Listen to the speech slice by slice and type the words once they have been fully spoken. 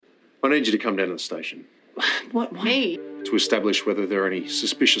I need you to come down to the station. What, me? To establish whether there are any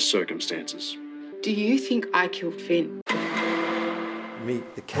suspicious circumstances. Do you think I killed Finn?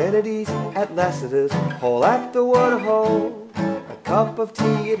 Meet the Kennedys at Lassiter's Hall at the Waterhole. A cup of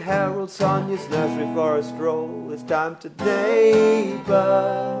tea at Harold Sonia's nursery for a stroll. It's time to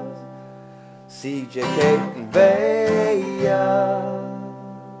neighbours. CJ, Kate and Vaya.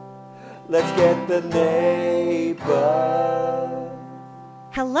 Let's get the neighbours.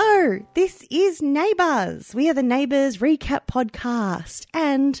 Hello, this is Neighbours. We are the Neighbours Recap Podcast,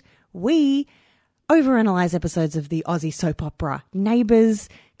 and we overanalyze episodes of the Aussie soap opera Neighbours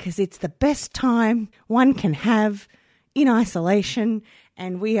because it's the best time one can have in isolation,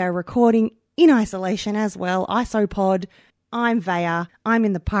 and we are recording in isolation as well. Isopod. I'm Vaya. I'm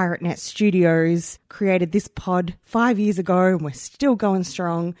in the Pirate Net Studios. Created this pod 5 years ago, and we're still going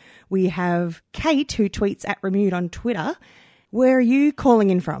strong. We have Kate, who tweets at Remude on Twitter. Where are you calling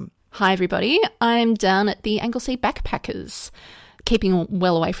in from? Hi, everybody. I'm down at the Anglesea Backpackers, keeping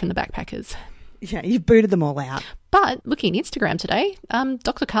well away from the backpackers. Yeah, you've booted them all out. But looking at Instagram today,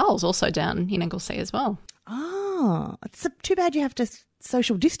 Dr. Carl's also down in Anglesea as well. Oh, it's too bad you have to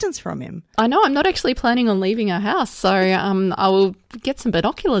social distance from him. I know. I'm not actually planning on leaving our house, so I will get some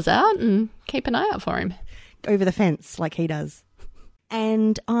binoculars out and keep an eye out for him. Over the fence like he does.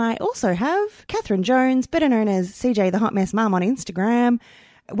 And I also have Catherine Jones, better known as CJ the Hot Mess Mum on Instagram.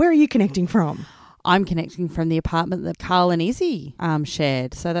 Where are you connecting from? I'm connecting from the apartment that Carl and Izzy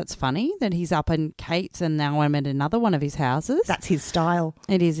shared. So that's funny that he's up in Kate's and now I'm at another one of his houses. That's his style.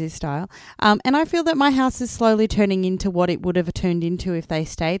 It is his style. And I feel that my house is slowly turning into what it would have turned into if they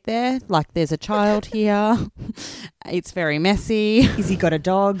stayed there. Like there's a child here. It's very messy. Izzy got a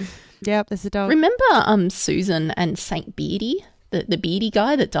dog. Yep, there's a dog. Remember Susan and St. Beardy, the Beardy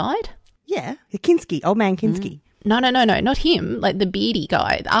guy that died? Yeah, Kinski, old man Kinski. No, not him. Like the Beardy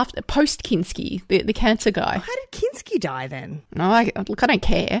guy, post Kinski, the cancer guy. Oh, how did Kinski die then? No, I don't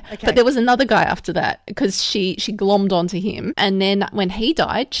care. Okay. But there was another guy after that because she glommed onto him. And then when he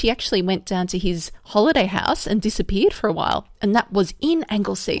died, she actually went down to his holiday house and disappeared for a while. And that was in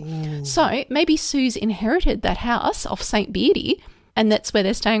Anglesea. Ooh. So maybe Sue's inherited that house off St. Beardy and that's where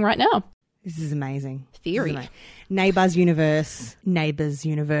they're staying right now. This is amazing. Theory. Neighbours universe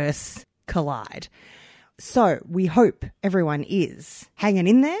collide. So we hope everyone is hanging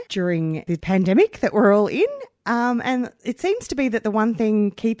in there during the pandemic that we're all in. And it seems to be that the one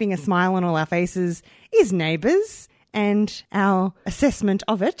thing keeping a smile on all our faces is Neighbours and our assessment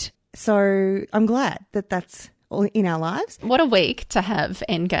of it. So I'm glad that that's all in our lives. What a week to have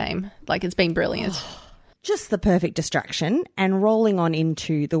Endgame. Like, it's been brilliant. Just the perfect distraction. And rolling on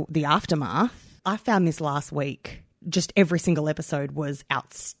into the aftermath, I found this last week. Just every single episode was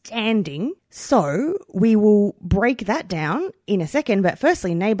outstanding. So we will break that down in a second. But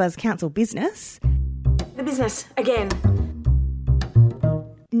firstly, Neighbours Council business. The business, again.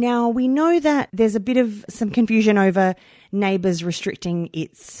 Now, we know that there's a bit of some confusion over Neighbours restricting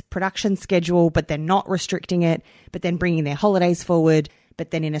its production schedule, but then not restricting it, but then bringing their holidays forward,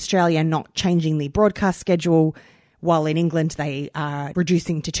 but then in Australia not changing the broadcast schedule, while in England they are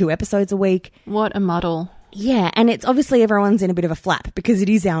reducing to 2 episodes a week. What a muddle. Yeah, and it's obviously everyone's in a bit of a flap because it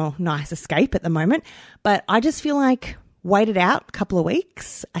is our nice escape at the moment. But I just feel like wait it out a couple of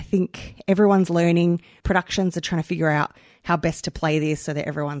weeks. I think everyone's learning. Productions are trying to figure out how best to play this so that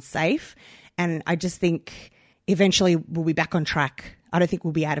everyone's safe. And I just think eventually we'll be back on track. I don't think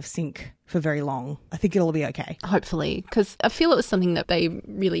we'll be out of sync for very long. I think it'll be okay. Hopefully, because I feel it was something that they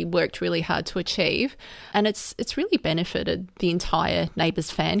really worked really hard to achieve, and it's really benefited the entire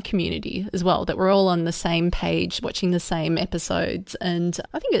Neighbours fan community as well, that we're all on the same page watching the same episodes, and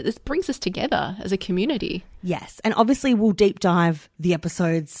I think this brings us together as a community. Yes, and obviously we'll deep dive the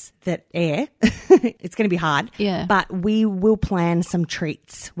episodes that air. It's going to be hard. Yeah. But we will plan some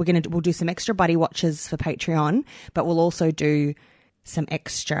treats. We'll do some extra buddy watches for Patreon, but we'll also do some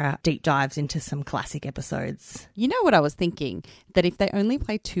extra deep dives into some classic episodes. You know what I was thinking? That if they only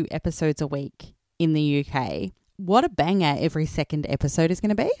play 2 episodes a week in the UK, what a banger every second episode is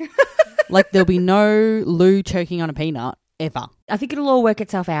going to be. Like there'll be no Lou choking on a peanut ever. I think it'll all work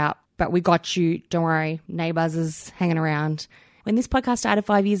itself out, but we got you. Don't worry. Neighbours is hanging around. When this podcast started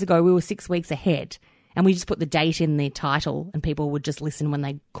 5 years ago, we were 6 weeks ahead and we just put the date in the title and people would just listen when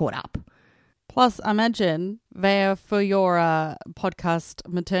they caught up. Plus, imagine, Vaya, for your podcast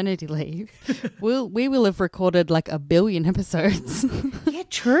maternity leave, we will have recorded like 1 billion episodes. Yeah,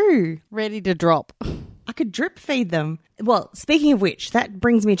 true. Ready to drop. I could drip feed them. Well, speaking of which, that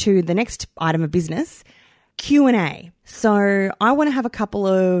brings me to the next item of business, Q&A. So I want to have a couple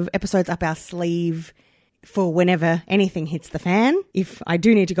of episodes up our sleeve for whenever anything hits the fan, if I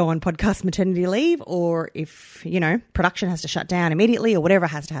do need to go on podcast maternity leave or if, production has to shut down immediately or whatever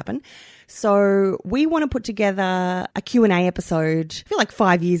has to happen. So we want to put together a Q&A episode. I feel like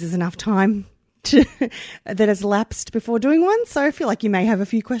 5 years is enough time that has lapsed before doing one. So I feel like you may have a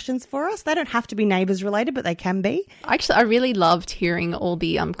few questions for us. They don't have to be Neighbours related, but they can be. Actually, I really loved hearing all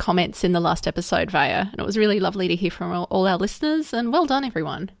the comments in the last episode, Vaya, and it was really lovely to hear from all our listeners, and well done,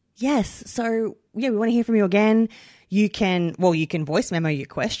 everyone. Yes. So, we want to hear from you again. You can voice memo your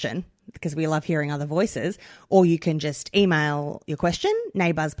question because we love hearing other voices, or you can just email your question,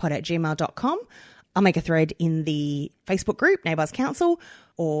 neighbourspod@gmail.com. I'll make a thread in the Facebook group, Neighbours Council,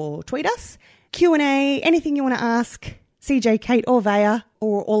 or tweet us. Q&A, anything you want to ask, CJ, Kate or Vaya,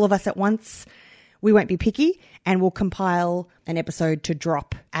 or all of us at once. We won't be picky, and we'll compile an episode to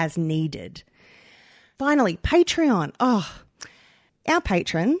drop as needed. Finally, Patreon. Our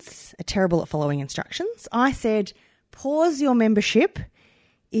patrons are terrible at following instructions. I said, pause your membership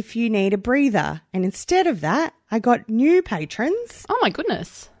if you need a breather. And instead of that, I got new patrons. Oh, my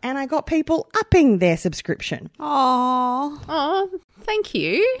goodness. And I got people upping their subscription. Oh, thank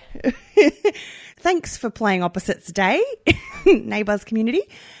you. Thanks for playing Opposites Day, Neighbours community.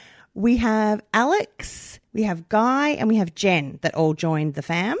 We have Alex, we have Guy, and we have Jen that all joined the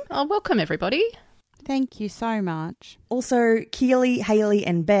fam. Oh, welcome, everybody. Thank you so much. Also, Keely, Hayley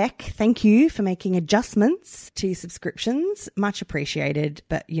and Beck, thank you for making adjustments to your subscriptions. Much appreciated.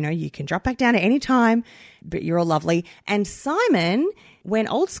 But, you can drop back down at any time, but you're all lovely. And Simon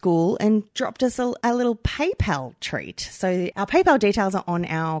went old school and dropped us a little PayPal treat. So our PayPal details are on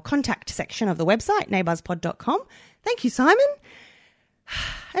our contact section of the website, neighbourspod.com. Thank you, Simon.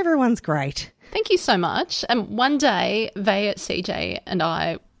 Everyone's great. Thank you so much. And one day, Vaya, CJ and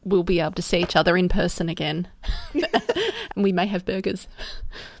I will be able to see each other in person again. And we may have burgers.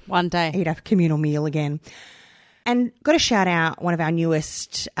 One day. Eat a communal meal again. And got to shout out one of our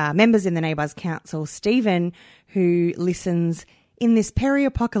newest members in the Neighbours Council, Stephen, who listens in this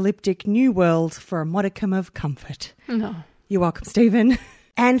peri-apocalyptic new world for a modicum of comfort. No. You're welcome, Stephen.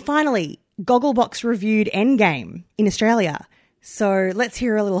 And finally, Gogglebox reviewed Endgame in Australia. So let's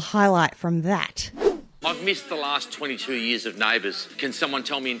hear a little highlight from that. I've missed the last 22 years of Neighbours. Can someone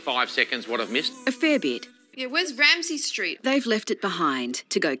tell me in 5 seconds what I've missed? A fair bit. Yeah, where's Ramsay Street? They've left it behind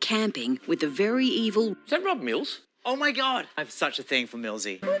to go camping with the very evil... Is that Rob Mills? Oh my God, I have such a thing for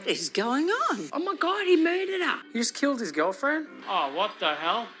Millsy. What is going on? Oh my God, he murdered her. He just killed his girlfriend? Oh, what the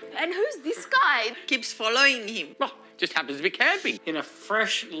hell? And who's this guy? Keeps following him. Oh, just happens to be camping. In a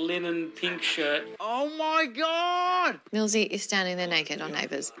fresh linen pink shirt. Oh my God! Millsy is standing there naked on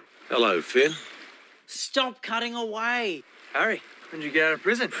Neighbours. Hello, Finn. Stop cutting away. Harry, when did you get out of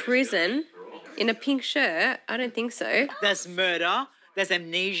prison? Prison? In a pink shirt? I don't think so. There's murder. There's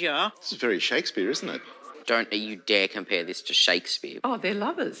amnesia. This is very Shakespeare, isn't it? Don't you dare compare this to Shakespeare. Oh, they're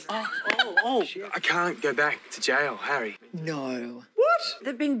lovers. Oh. I can't go back to jail, Harry. No. What?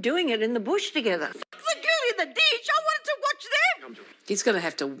 They've been doing it in the bush together. The girl in the ditch. I wanted to watch them. He's going to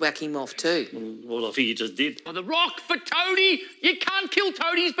have to whack him off too. Well, I think he just did. Oh, the Rock for Toadie. You can't kill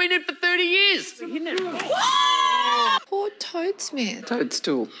Toadie. He's been dead for 30 years. Poor Toadsmith.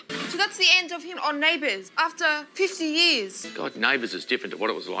 Toadstool. So that's the end of him on Neighbours after 50 years. God, Neighbours is different to what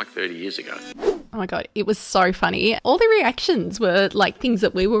it was like 30 years ago. Oh my God, it was so funny. All the reactions were like things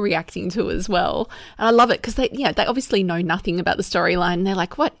that we were reacting to as well. And I love it because they obviously know nothing about the storyline. They're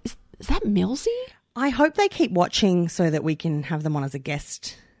like, what? Is that Millsy? I hope they keep watching so that we can have them on as a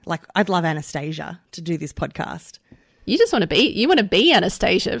guest. Like, I'd love Anastasia to do this podcast. You want to be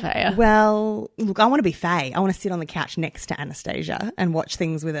Anastasia, Vaya. Well, look, I want to be Faye. I want to sit on the couch next to Anastasia and watch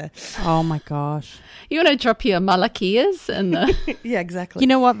things with her. Oh my gosh. You want to drop your malakias and the... Yeah, exactly. You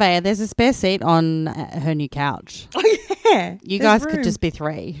know what, Vaya? There's a spare seat on her new couch. Oh, yeah. You There's guys room. could just be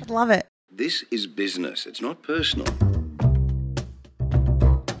 3. I'd love it. This is business. It's not personal.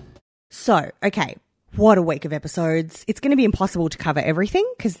 So, okay, what a week of episodes. It's going to be impossible to cover everything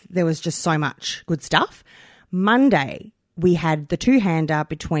because there was just so much good stuff. Monday, we had the two-hander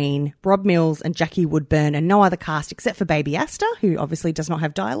between Rob Mills and Jackie Woodburn and no other cast except for Baby Asta, who obviously does not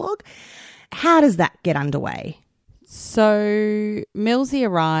have dialogue. How does that get underway? So Millsy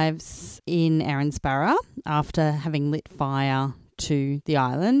arrives in Erinsborough after having lit fire to the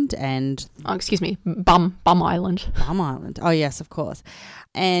island and... Oh, excuse me, Bum Island. Bum Island. Oh, yes, of course.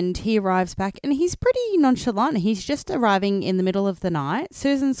 And he arrives back and he's pretty nonchalant. He's just arriving in the middle of the night.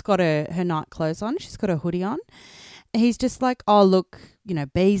 Susan's got her night clothes on. She's got a hoodie on. He's just like, oh, look,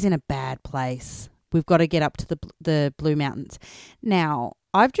 Bee's in a bad place. We've got to get up to the Blue Mountains. Now,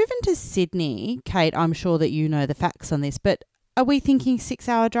 I've driven to Sydney. Kate, I'm sure that you know the facts on this, but Are we thinking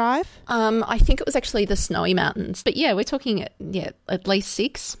 6-hour drive? I think it was actually the Snowy Mountains. But yeah, we're talking at least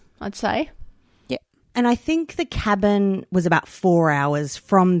 6, I'd say. And I think the cabin was about 4 hours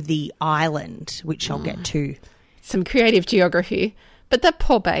from the island, which I'll get to. Some creative geography. But that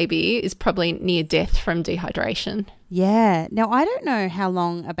poor baby is probably near death from dehydration. Yeah. Now, I don't know how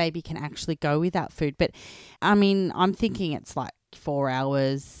long a baby can actually go without food, but I mean, I'm thinking it's like 4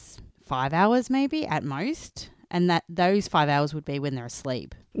 hours, 5 hours maybe at most. And that those 5 hours would be when they're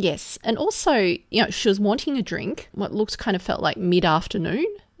asleep. Yes. And also, she was wanting a drink, what looks kind of felt like mid-afternoon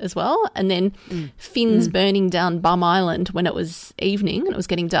as well. And then Finn's burning down Bum Island when it was evening and it was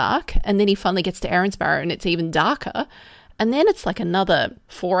getting dark. And then he finally gets to Erinsborough and it's even darker. And then it's like another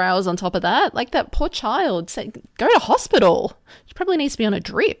 4 hours on top of that. Like that poor child said, go to hospital. She probably needs to be on a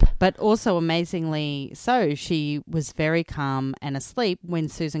drip. But also amazingly so, she was very calm and asleep when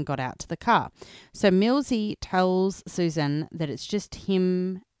Susan got out to the car. So Millsy tells Susan that it's just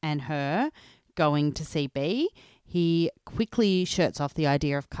him and her going to see B. He quickly shirts off the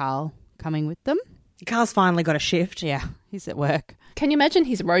idea of Carl coming with them. Carl's finally got a shift. Yeah, he's at work. Can you imagine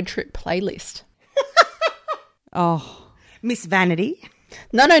his road trip playlist? Oh. Miss Vanity.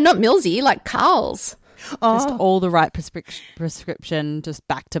 No, not Millsy, like Carl's. Just all the right prescription, just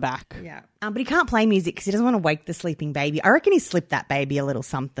back to back. Yeah. But he can't play music because he doesn't want to wake the sleeping baby. I reckon he slipped that baby a little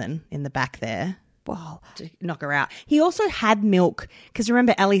something in the back there. Well, to knock her out. He also had milk because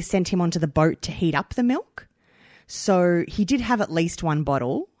remember Ellie sent him onto the boat to heat up the milk. So he did have at least one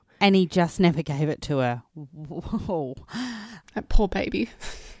bottle. And he just never gave it to her. Whoa. That poor baby.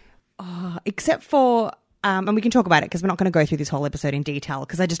 Except for, and we can talk about it because we're not going to go through this whole episode in detail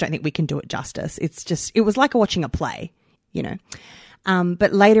because I just don't think we can do it justice. It was like watching a play,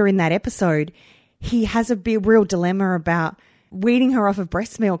 But later in that episode, he has a real dilemma about weaning her off of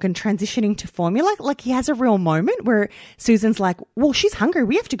breast milk and transitioning to formula. Like he has a real moment where Susan's like, well, she's hungry.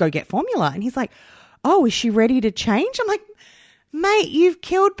 We have to go get formula. And he's like, oh, is she ready to change? I'm like, mate, you've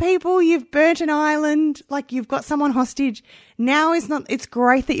killed people. You've burnt an island. Like you've got someone hostage. Now it's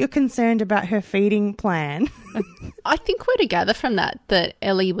great that you're concerned about her feeding plan. I think we're to gather from that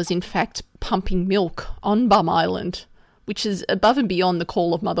Ellie was in fact pumping milk on Bum Island, which is above and beyond the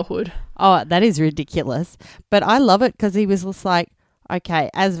call of motherhood. Oh, that is ridiculous. But I love it because he was just like,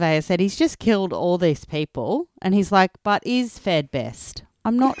 okay, as Vaya said, he's just killed all these people. And he's like, but is fed best?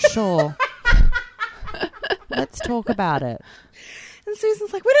 I'm not sure. Let's talk about it. And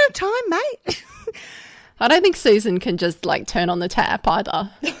Susan's like, we don't have time, mate. I don't think Susan can just turn on the tap either.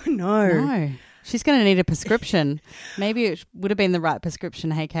 No. She's going to need a prescription. Maybe it would have been the right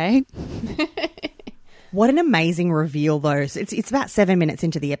prescription, hey, Kate? What an amazing reveal, though. So it's about 7 minutes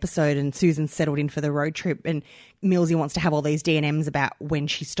into the episode and Susan's settled in for the road trip and Millsy wants to have all these D&Ms about when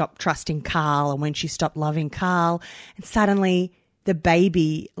she stopped trusting Carl and when she stopped loving Carl. And suddenly the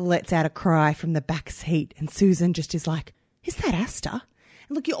baby lets out a cry from the back seat and Susan just is like, is that Asta?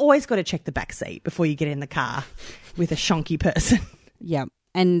 And look, you always got to check the back seat before you get in the car with a shonky person. Yeah.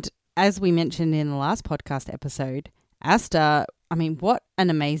 And as we mentioned in the last podcast episode, Asta, I mean, what an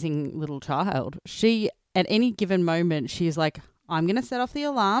amazing little child. She, at any given moment, she's like, I'm going to set off the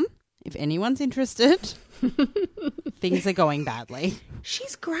alarm. If anyone's interested, things are going badly.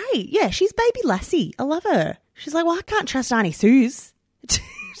 She's great. Yeah, she's baby Lassie. I love her. She's like, well, I can't trust Auntie Suze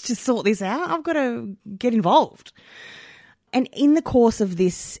to sort this out. I've got to get involved. And in the course of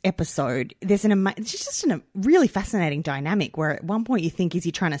this episode, there's it's just a really fascinating dynamic where at one point you think, is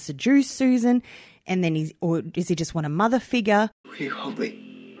he trying to seduce Susan? And then or does he just want a mother figure? Will you hold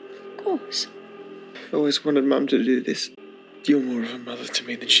me? Of course. I've always wanted Mum to do this. You're more of a mother to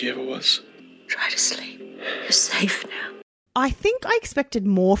me than she ever was. Try to sleep. You're safe now. I think I expected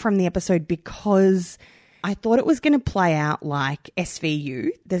more from the episode because I thought it was going to play out like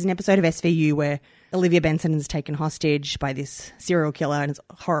SVU. There's an episode of SVU where Olivia Benson is taken hostage by this serial killer and it's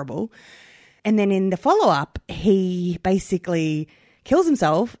horrible. And then in the follow-up, he basically kills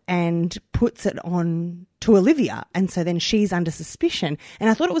himself and puts it on to Olivia. And so then she's under suspicion. And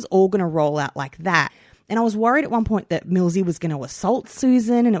I thought it was all going to roll out like that. And I was worried at one point that Millsy was going to assault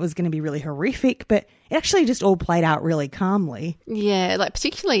Susan and it was going to be really horrific, but it actually just all played out really calmly. Yeah,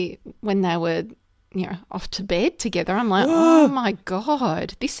 particularly when they were, off to bed together. I'm like, oh my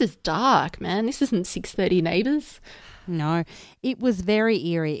God, this is dark, man. This isn't 6:30 Neighbours. No, it was very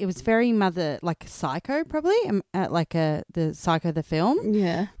eerie. It was very Mother, like Psycho probably, the Psycho the film.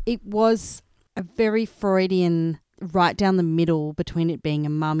 Yeah. It was a very Freudian right down the middle between it being a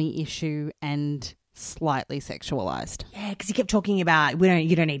mummy issue and slightly sexualized. Yeah, because he kept talking about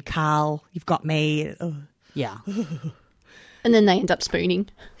you don't need Carl, you've got me. Yeah. And then they end up spooning.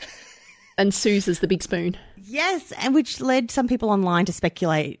 And Suze is the big spoon. Yes, and which led some people online to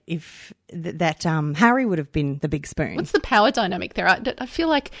speculate if that Harry would have been the big spoon. What's the power dynamic there? I feel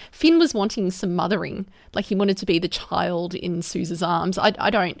like Finn was wanting some mothering, like he wanted to be the child in Suze's arms. I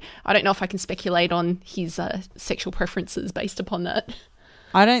don't know if I can speculate on his sexual preferences based upon that.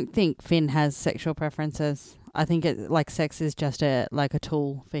 I don't think Finn has sexual preferences. I think sex is just a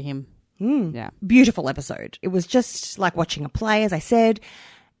tool for him. Yeah. Beautiful episode. It was just like watching a play, as I said,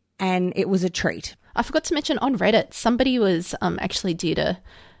 and it was a treat. I forgot to mention on Reddit, somebody was actually trying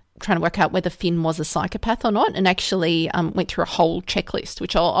to work out whether Finn was a psychopath or not, and actually went through a whole checklist,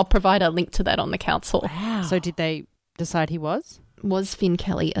 which I'll provide a link to that on the council. Wow. So did they decide he was? Was Finn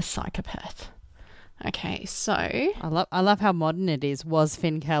Kelly a psychopath? Okay, so I love how modern it is. Was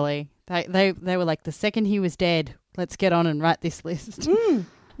Finn Kelly? They were like, the second he was dead, let's get on and write this list.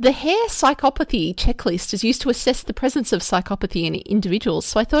 The hair psychopathy checklist is used to assess the presence of psychopathy in individuals,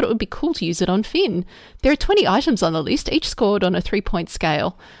 so I thought it would be cool to use it on Finn. There are 20 items on the list, each scored on a 3-point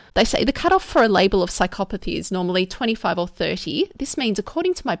scale. They say the cutoff for a label of psychopathy is normally 25 or 30. This means,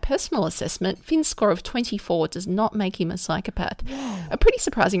 according to my personal assessment, Finn's score of 24 does not make him a psychopath. Whoa. A pretty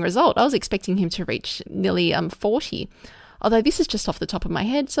surprising result. I was expecting him to reach nearly 40. Although this is just off the top of my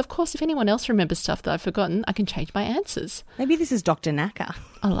head, so of course if anyone else remembers stuff that I've forgotten, I can change my answers. Maybe this is Dr. Naka.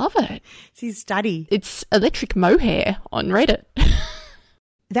 I love it. It's his study. It's electric mohair on Reddit.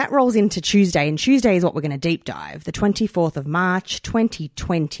 That rolls into Tuesday, and Tuesday is what we're going to deep dive, the 24th of March,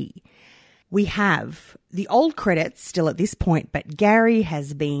 2020. We have the old credits still at this point, but Gary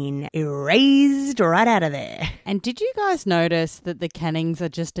has been erased right out of there. And did you guys notice that the Cannings are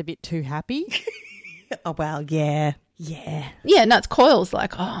just a bit too happy? Oh, well, yeah. Yeah. Yeah, no, it's Coyle's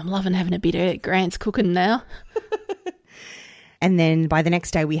like, oh, I'm loving having a bit of Grant's cooking now. And then by the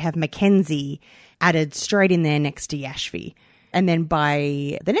next day, we have Mackenzie added straight in there next to Yashvi. And then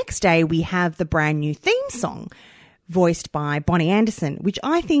by the next day, we have the brand new theme song voiced by Bonnie Anderson, which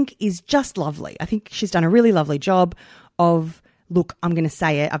I think is just lovely. I think she's done a really lovely job of, look, I'm going to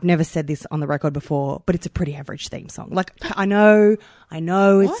say it. I've never said this on the record before, but it's a pretty average theme song. Like, I know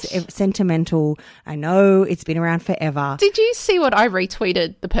it's sentimental. I know it's been around forever. Did you see what I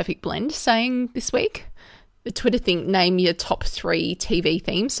retweeted The Perfect Blend saying this week? The Twitter thing, name your top 3 TV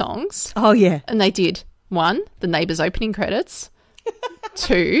theme songs. Oh, yeah. And they did. 1, The Neighbours opening credits.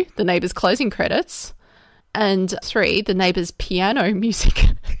 2, The Neighbours closing credits. And 3, The Neighbours piano music.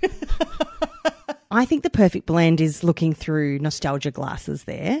 I think The Perfect Blend is looking through nostalgia glasses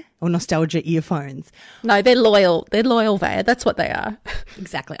there, or nostalgia earphones. No, they're loyal. They're loyal there. That's what they are.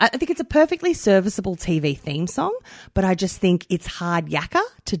 Exactly. I think it's a perfectly serviceable TV theme song, but I just think it's hard yakka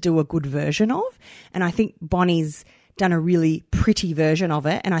to do a good version of. And I think Bonnie's done a really pretty version of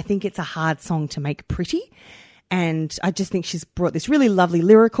it, and I think it's a hard song to make pretty. And I just think she's brought this really lovely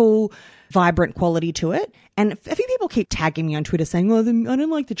lyrical, vibrant quality to it. And a few people keep tagging me on Twitter saying, oh, I don't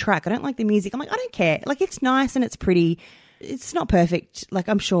like the track. I don't like the music. I'm like, I don't care. Like, it's nice and it's pretty. It's not perfect, like,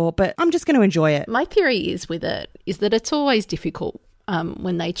 I'm sure, but I'm just going to enjoy it. My theory is with it is that it's always difficult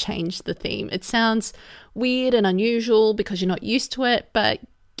when they change the theme. It sounds weird and unusual because you're not used to it, but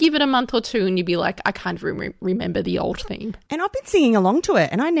give it a month or two and you'd be like, I can't remember the old theme. And I've been singing along to it,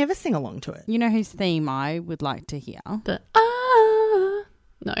 and I never sing along to it. You know whose theme I would like to hear? The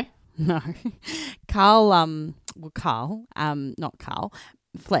No. Carl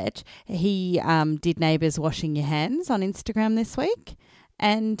Fletch, he did Neighbours Washing Your Hands on Instagram this week,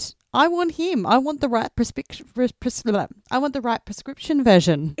 and I want him. I want the right prescription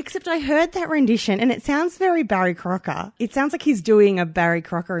version. Except I heard that rendition and it sounds very Barry Crocker. It sounds like he's doing a Barry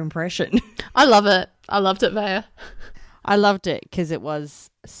Crocker impression. I love it. I loved it, Vaya. I loved it because it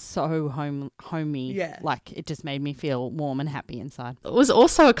was so homey. Yeah. Like, it just made me feel warm and happy inside. It was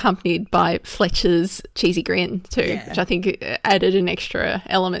also accompanied by Fletcher's cheesy grin too, which I think added an extra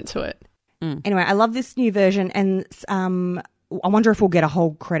element to it. Anyway, I love this new version, and I wonder if we'll get a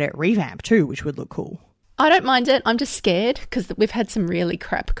whole credit revamp too, which would look cool. I don't mind it. I'm just scared because we've had some really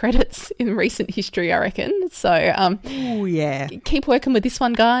crap credits in recent history, I reckon. So, oh yeah, keep working with this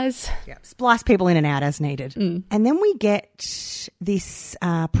one, guys. Yeah, splice people in and out as needed. And then we get this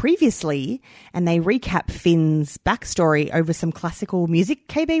previously, and they recap Finn's backstory over some classical music.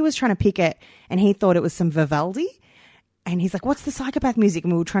 KB was trying to pick it, and he thought it was some Vivaldi, and he's like, "What's the psychopath music?"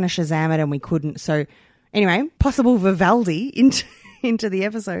 And we were trying to Shazam it, and we couldn't. So, anyway, possible Vivaldi into the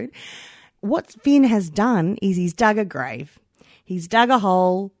episode. What Finn has done is he's dug a grave. He's dug a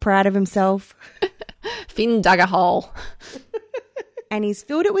hole, proud of himself. Finn dug a hole. And he's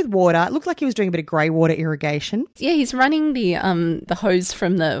filled it with water. It looked like he was doing a bit of grey water irrigation. Yeah, he's running the hose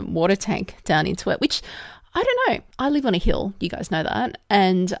from the water tank down into it, which I don't know. I live on a hill. You guys know that.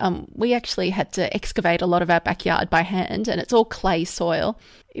 And we actually had to excavate a lot of our backyard by hand, and it's all clay soil.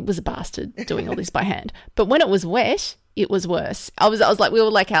 It was a bastard doing all this by hand. But when it was wet, it was worse. I was like, we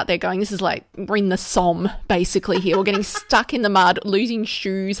were like out there going, this is like, we're in the Somme basically here. We're getting stuck in the mud, losing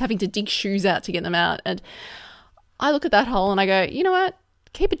shoes, having to dig shoes out to get them out. And I look at that hole and I go, you know what?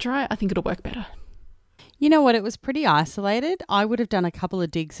 Keep it dry. I think it'll work better. You know what? It was pretty isolated. I would have done a couple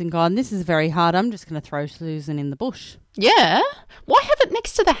of digs and gone, this is very hard. I'm just going to throw Susan in the bush. Yeah. Why have it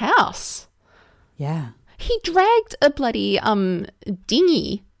next to the house? Yeah. He dragged a bloody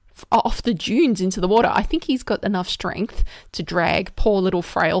dinghy off the dunes into the water. I think he's got enough strength to drag poor little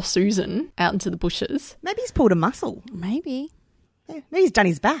frail Susan out into the bushes. Maybe he's pulled a muscle. Maybe. Yeah, maybe he's done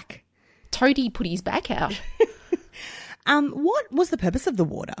his back. Toadie put his back out. What was the purpose of the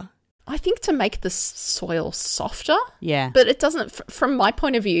water? I think to make the soil softer. Yeah. But it doesn't, from my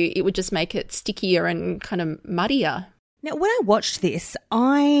point of view, it would just make it stickier and kind of muddier. Now, when I watched this,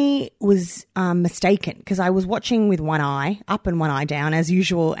 I was mistaken because I was watching with one eye up and one eye down as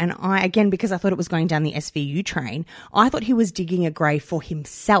usual. And I, again, because I thought it was going down the SVU train, I thought he was digging a grave for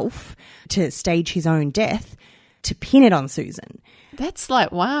himself to stage his own death to pin it on Susan. That's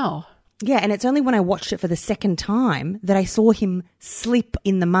like, wow. Yeah, and it's only when I watched it for the second time that I saw him slip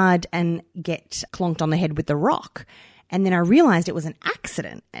in the mud and get clonked on the head with the rock. And then I realised it was an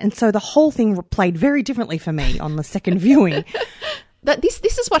accident. And so the whole thing played very differently for me on the second viewing. This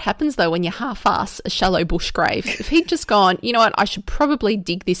is what happens, though, when you half-ass a shallow bush grave. If he'd just gone, you know what, I should probably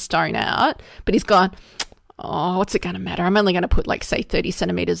dig this stone out, but he's gone, oh, what's it going to matter? I'm only going to put, like, say, 30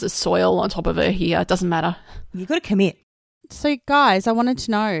 centimetres of soil on top of her here. It doesn't matter. You've got to commit. So, guys, I wanted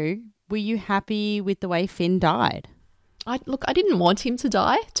to know, were you happy with the way Finn died? I didn't want him to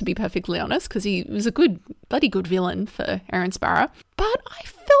die, to be perfectly honest, because he was a bloody good villain for Aaron Sparrow. But I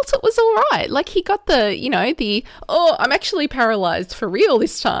felt it was all right. Like, he got I'm actually paralysed for real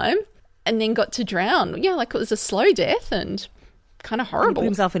this time, and then got to drown. Yeah, like it was a slow death and kind of horrible. He put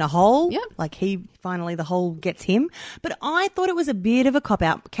himself in a hole. Yeah. Like the hole gets him. But I thought it was a bit of a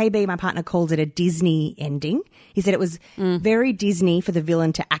cop-out. KB, my partner, called it a Disney ending. He said it was very Disney for the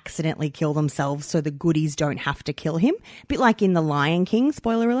villain to accidentally kill themselves so the goodies don't have to kill him. A bit like in The Lion King,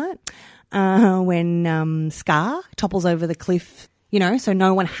 spoiler alert, when Scar topples over the cliff, so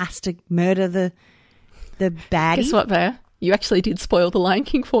no one has to murder the baddie. Guess what, Bear? You actually did spoil The Lion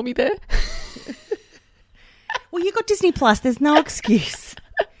King for me there. Well, you got Disney Plus. There's no excuse.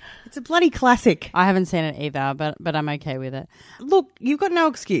 It's a bloody classic. I haven't seen it either, but I'm okay with it. Look, you've got no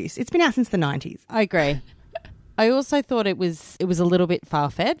excuse. It's been out since the 90s. I agree. I also thought it was a little bit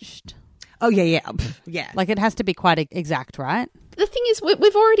far-fetched. Oh, yeah. Yeah. Like, it has to be quite exact, right? The thing is,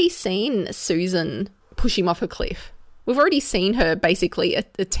 we've already seen Susan push him off a cliff. We've already seen her basically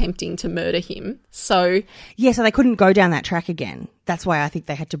attempting to murder him. So yeah, so they couldn't go down that track again. That's why I think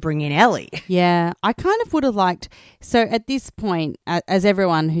they had to bring in Ellie. Yeah, I kind of would have liked. So at this point, as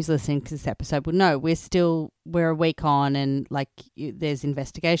everyone who's listening to this episode will know, we're a week on, and like there's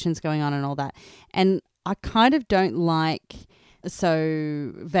investigations going on and all that. And I kind of don't like.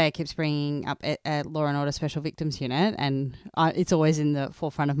 So Vea keeps bringing up a Law and Order Special Victims Unit, and it's always in the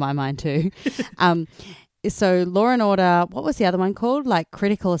forefront of my mind too. So Law and Order, what was the other one called? Like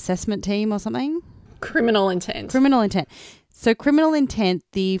Critical Assessment Team or something? Criminal Intent. Criminal Intent. So Criminal Intent,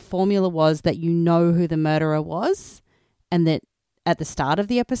 the formula was that you know who the murderer was, and that at the start of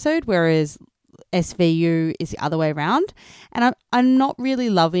the episode, whereas SVU is the other way around. And I'm not really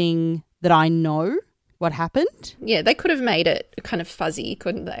loving that I know what happened. Yeah, they could have made it kind of fuzzy,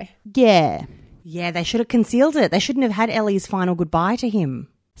 couldn't they? Yeah. Yeah, they should have concealed it. They shouldn't have had Ellie's final goodbye to him.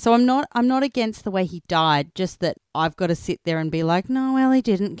 So I'm not against the way he died, just that I've got to sit there and be like, no, Ellie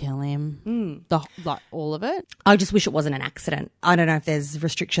didn't kill him. All of it. I just wish it wasn't an accident. I don't know if there's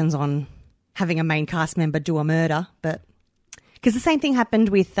restrictions on having a main cast member do a murder, but because the same thing happened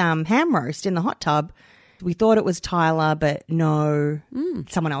with Ham Roast in the hot tub. We thought it was Tyler, but no,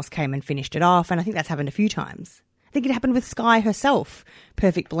 someone else came and finished it off, and I think that's happened a few times. I think it happened with Skye herself.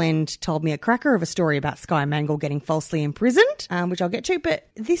 Perfect Blend told me a cracker of a story about Skye Mangle getting falsely imprisoned, which I'll get to, but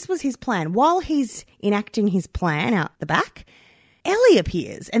this was his plan. While he's enacting his plan out the back, Ellie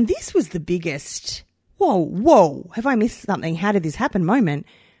appears, and this was the biggest, whoa, have I missed something? How did this happen moment?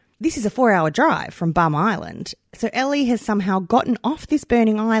 This is a 4-hour drive from Bum Island. So Ellie has somehow gotten off this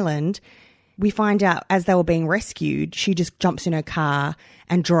burning island. We find out as they were being rescued, she just jumps in her car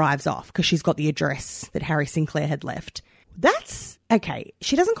and drives off because she's got the address that Harry Sinclair had left. That's okay.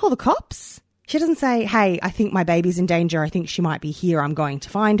 She doesn't call the cops. She doesn't say, hey, I think my baby's in danger. I think she might be here. I'm going to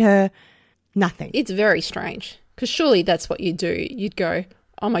find her. Nothing. It's very strange because surely that's what you do. You'd go,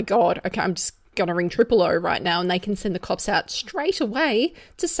 oh my God, okay, I'm just going to ring 000 right now and they can send the cops out straight away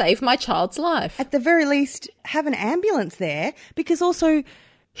to save my child's life. At the very least, have an ambulance there, because also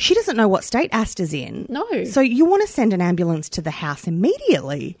she doesn't know what state Asta's in. No. So you want to send an ambulance to the house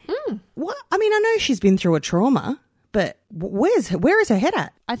immediately. What? I mean, I know she's been through a trauma, but where is her head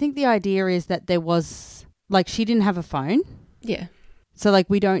at? I think the idea is that there was, like, she didn't have a phone. Yeah. So, like,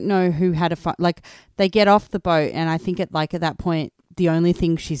 we don't know who had a phone. Like, they get off the boat and I think at that point, the only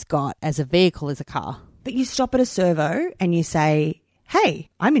thing she's got as a vehicle is a car. But you stop at a servo and you say, hey,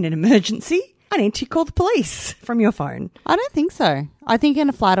 I'm in an emergency. I need to call the police from your phone. I don't think so. I think in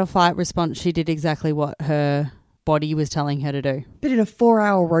a flight or fight response, she did exactly what her body was telling her to do. But in a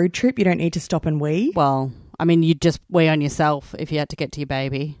 4-hour road trip, you don't need to stop and wee? Well, I mean, you'd just wee on yourself if you had to get to your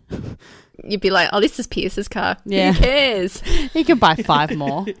baby. You'd be like, oh, this is Pierce's car. Yeah. Who cares? He can buy 5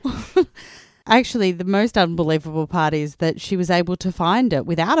 more. Actually, the most unbelievable part is that she was able to find it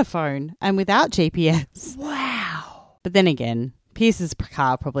without a phone and without GPS. Wow. But then again, Pierce's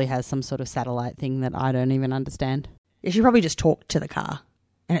car probably has some sort of satellite thing that I don't even understand. Yeah, she probably just talked to the car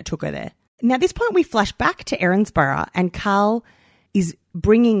and it took her there. Now, at this point, we flash back to Erinsborough and Carl is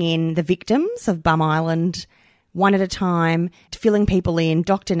bringing in the victims of Bum Island one at a time, filling people in.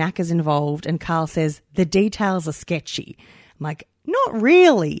 Dr. Knacker's involved and Carl says, the details are sketchy. I'm like, not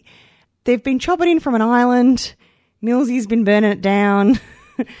really. They've been chopping in from an island. Millsy's been burning it down.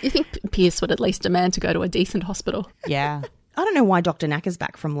 You think Pierce would at least demand to go to a decent hospital? Yeah. I don't know why Dr. Knacker's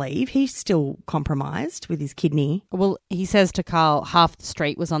back from leave. He's still compromised with his kidney. Well, he says to Carl, half the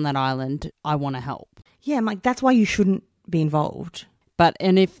street was on that island. I want to help. Yeah, I'm like, that's why you shouldn't be involved.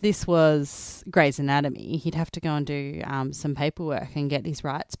 And if this was Grey's Anatomy, he'd have to go and do some paperwork and get his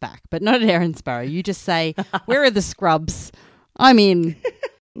rights back. But not at Erinsborough. You just say, where are the scrubs? I'm in.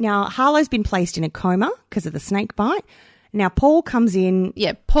 Now, Harlow's been placed in a coma because of the snake bite. Now, Paul comes in.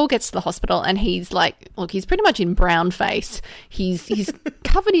 Yeah, Paul gets to the hospital and he's like, look, he's pretty much in brown face. He's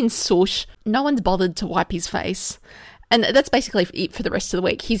covered in soot. No one's bothered to wipe his face. And that's basically it for the rest of the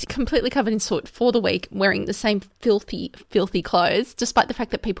week. He's completely covered in soot for the week, wearing the same filthy clothes, despite the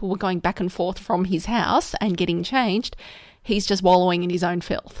fact that people were going back and forth from his house and getting changed. He's just wallowing in his own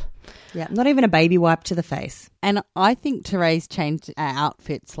filth. Yeah, not even a baby wipe to the face. And I think Therese changed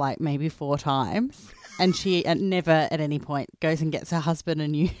outfits like maybe 4 times. And she never at any point goes and gets her husband a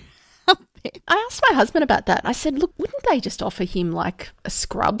new outfit. I asked my husband about that. I said, look, wouldn't they just offer him like a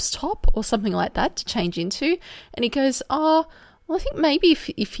scrubs top or something like that to change into? And he goes, oh, well, I think maybe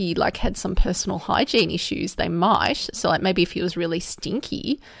if he like had some personal hygiene issues, they might. So like maybe if he was really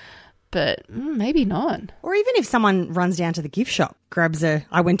stinky, but maybe not. Or even if someone runs down to the gift shop, grabs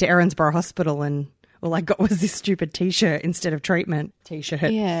I went to Erinsborough Hospital and all I got was this stupid T-shirt instead of treatment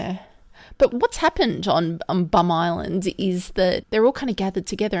T-shirt. Yeah. But what's happened on Bum Island is that they're all kind of gathered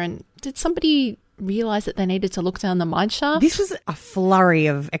together, and did somebody realise that they needed to look down the mine shaft? This was a flurry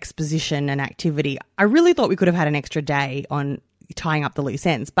of exposition and activity. I really thought we could have had an extra day on tying up the loose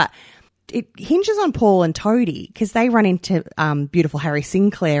ends, but it hinges on Paul and Toadie because they run into beautiful Harry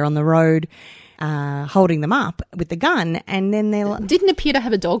Sinclair on the road holding them up with the gun, and then they didn't appear to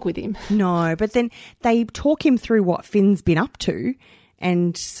have a dog with him. No, but then they talk him through what Finn's been up to.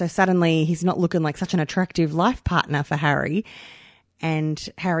 And so suddenly he's not looking like such an attractive life partner for Harry. And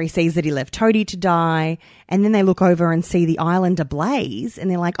Harry sees that he left Toadie to die. And then they look over and see the island ablaze.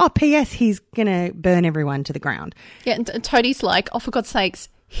 And they're like, oh, P.S., he's going to burn everyone to the ground. Yeah, and Toadie's like, oh, for God's sakes,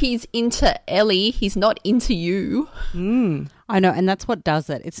 he's into Ellie. He's not into you. I know, and that's what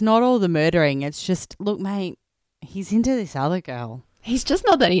does it. It's not all the murdering. It's just, look, mate, he's into this other girl. He's just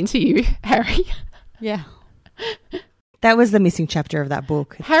not that into you, Harry. Yeah. That was the missing chapter of that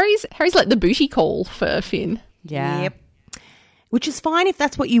book. Harry's like the booty call for Finn. Yeah. Yep. Which is fine if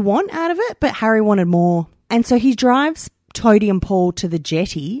that's what you want out of it, but Harry wanted more. And so he drives Toadie and Paul to the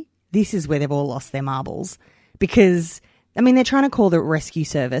jetty. This is where they've all lost their marbles because, I mean, they're trying to call the rescue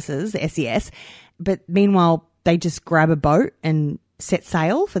services, the SES, but meanwhile they just grab a boat and set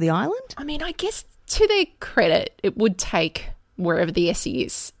sail for the island. I mean, I guess to their credit, it would take wherever the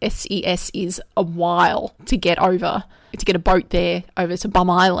SES is a while to get over, to get a boat there over to Bum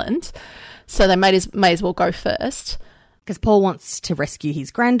Island. So they may as well go first. Because Paul wants to rescue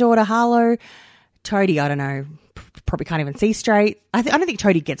his granddaughter, Harlow. Toadie, I don't know, probably can't even see straight. I don't think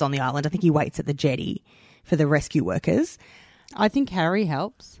Toadie gets on the island. I think he waits at the jetty for the rescue workers. I think Harry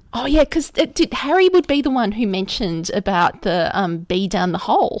helps. Oh, yeah, because Harry would be the one who mentioned about the bee down the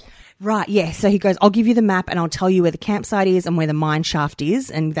hole. Right, yeah. So he goes, I'll give you the map and I'll tell you where the campsite is and where the mine shaft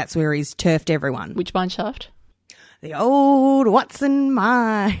is, and that's where he's turfed everyone. Which mine shaft? The old Watson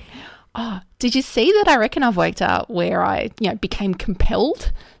mine. Oh, did you see that? I reckon I've worked out where I, became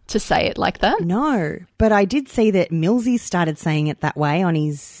compelled to say it like that. No, but I did see that Millsy started saying it that way on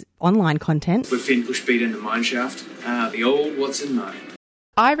his online content. With Finn bushbeat in the mine shaft. The old Watson mine.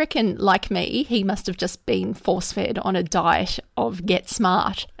 I reckon, like me, he must have just been force-fed on a diet of Get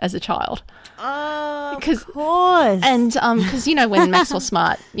Smart as a child. Oh, of course. And because, when Maxwell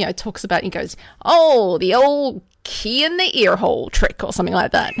Smart, talks about, he goes, oh, the old key in the ear hole trick or something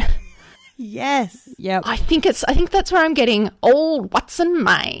like that. Yes. Yep. I think that's where I'm getting old Watson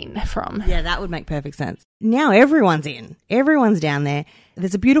Main from. Yeah, that would make perfect sense. Now everyone's in. Everyone's down there.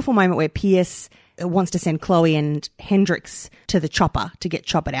 There's a beautiful moment where Pierce wants to send Chloe and Hendrix to the chopper to get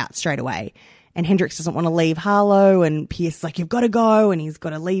choppered out straight away. And Hendrix doesn't want to leave Harlow, and Pierce is like, you've got to go, and he's got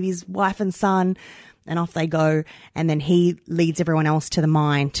to leave his wife and son, and off they go. And then he leads everyone else to the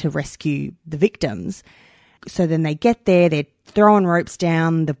mine to rescue the victims. So then they get there, they're throwing ropes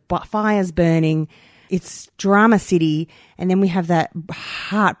down, the fire's burning, it's Drama City, and then we have that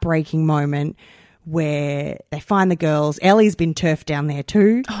heartbreaking moment where they find the girls. Ellie's been turfed down there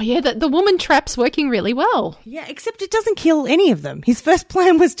too. Oh yeah, the woman trap's working really well. Yeah, except it doesn't kill any of them. His first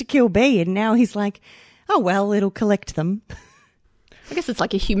plan was to kill B, and now he's like, oh well, it'll collect them. I guess it's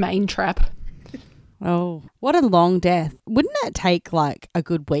like a humane trap. Oh, what a long death. Wouldn't it take like a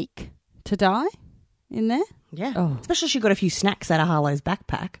good week to die in there? Yeah. Oh. Especially she got a few snacks out of Harlow's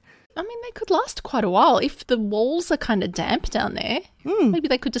backpack. I mean, they could last quite a while. If the walls are kind of damp down there, maybe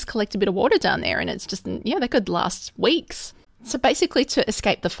they could just collect a bit of water down there and it's just, they could last weeks. So basically to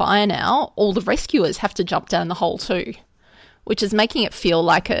escape the fire now, all the rescuers have to jump down the hole too, which is making it feel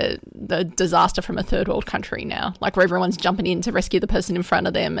like the disaster from a third world country now, like where everyone's jumping in to rescue the person in front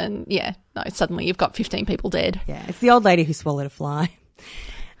of them and suddenly you've got 15 people dead. Yeah, it's the old lady who swallowed a fly.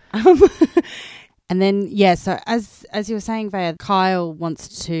 And then, so as you were saying, Vaya, Kyle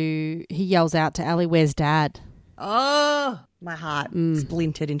he yells out to Ellie, where's Dad? Oh, my heart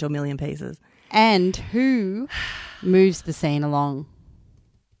splintered into a million pieces. And who moves the scene along?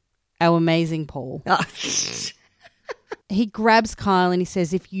 Our amazing Paul. Oh. He grabs Kyle and he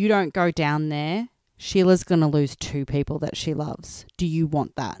says, if you don't go down there, Sheila's going to lose 2 people that she loves. Do you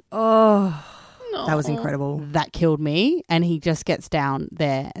want that? Oh, no. That was incredible. That killed me. And he just gets down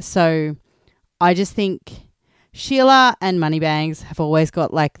there. So I just think Sheila and Moneybags have always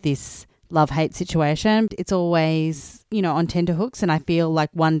got like this love-hate situation. It's always, on tenterhooks, and I feel like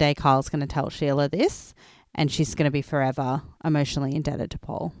one day Kyle's going to tell Sheila this and she's going to be forever emotionally indebted to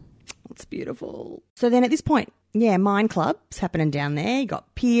Paul. That's beautiful. So then at this point, Mine Club's happening down there. You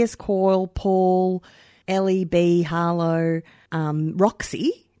got Pierce, Coyle, Paul, Ellie, B, Harlow,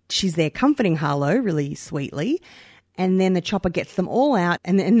 Roxy. She's there comforting Harlow really sweetly. And then the chopper gets them all out.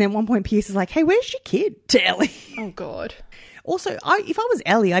 And then at one point, Pierce is like, hey, where's your kid? To Ellie. Oh, God. Also, if I was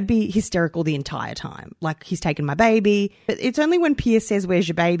Ellie, I'd be hysterical the entire time. Like, he's taken my baby. But it's only when Pierce says, where's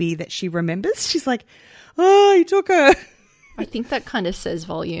your baby, that she remembers. She's like, oh, he took her. I think that kind of says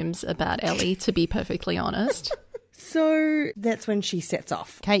volumes about Ellie, to be perfectly honest. So that's when she sets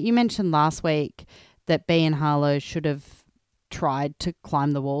off. Kate, you mentioned last week that B and Harlow should have tried to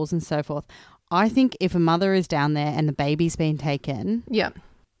climb the walls and so forth. I think if a mother is down there and the baby's been taken,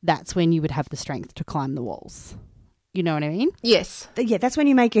 that's when you would have the strength to climb the walls. You know what I mean? Yes. Yeah, that's when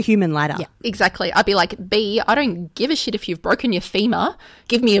you make a human ladder. Yeah, exactly. I'd be like, B, I don't give a shit if you've broken your femur.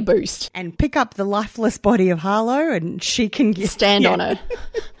 Give me a boost. And pick up the lifeless body of Harlow and she can stand on her.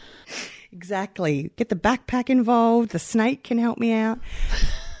 Exactly. Get the backpack involved. The snake can help me out.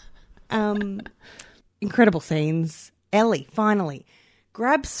 Incredible scenes. Ellie, finally,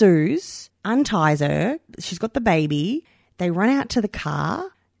 grabs Suze, unties her. She's got the baby. They run out to the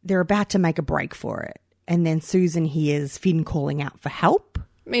car. They're about to make a break for it. And then Susan hears Finn calling out for help.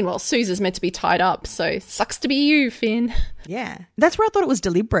 Meanwhile, Suze is meant to be tied up, so sucks to be you, Finn. Yeah. That's where I thought it was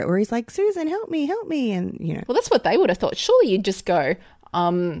deliberate, where he's like, Susan, help me. And, you know. Well, that's what they would have thought. Surely you'd just go,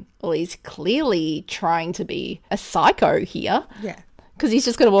 well, he's clearly trying to be a psycho here. Yeah. Because he's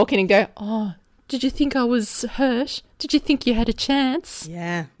just going to walk in and go, oh, did you think I was hurt? Did you think you had a chance?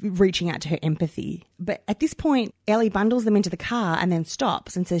 Yeah, reaching out to her empathy. But at this point, Ellie bundles them into the car and then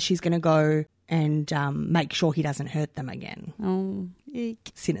stops and says she's going to go and make sure he doesn't hurt them again. Oh,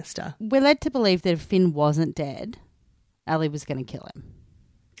 eek. Sinister. We're led to believe that if Finn wasn't dead, Ellie was going to kill him.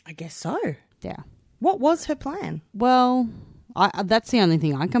 I guess so. Yeah. What was her plan? Well, that's the only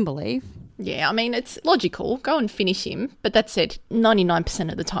thing I can believe. Yeah, I mean, it's logical. Go and finish him. But that said, 99%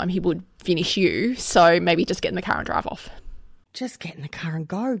 of the time he would finish you. So maybe just get in the car and drive off. Just get in the car and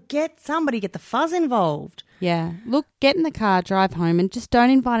go. Get the fuzz involved. Yeah. Look, get in the car, drive home, and just don't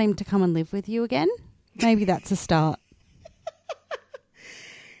invite him to come and live with you again. Maybe that's a start.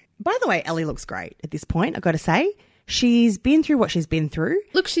 By the way, Ellie looks great at this point, I've got to say. She's been through what she's been through.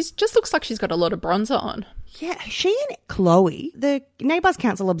 Look, she's just looks like she's got a lot of bronzer on. Yeah, she and Chloe, the Neighbours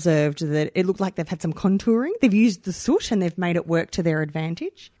Council observed that it looked like they've had some contouring. They've used the soot and they've made it work to their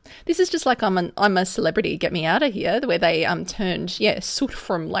advantage. This is just like I'm a celebrity, get me out of here, where they turned soot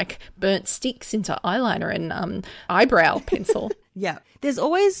from like burnt sticks into eyeliner and eyebrow pencil. Yeah. There's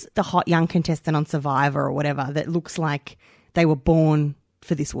always the hot young contestant on Survivor or whatever that looks like they were born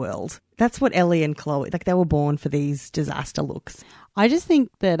for this world. That's what Ellie and Chloe, like they were born for these disaster looks. I just think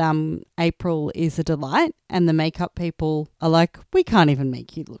that April is a delight and the makeup people are like, we can't even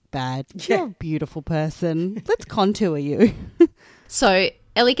make you look bad. You're a beautiful person. Let's contour you. So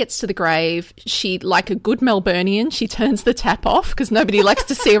Ellie gets to the grave. She, like a good Melburnian, she turns the tap off because nobody likes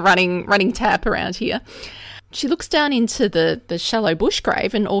to see a running tap around here. She looks down into the shallow bush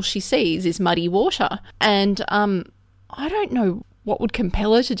grave and all she sees is muddy water. And I don't know what would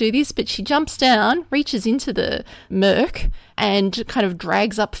compel her to do this, but she jumps down, reaches into the murk and kind of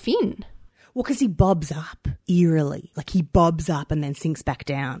drags up Finn. Well, because he bobs up eerily. Like he bobs up and then sinks back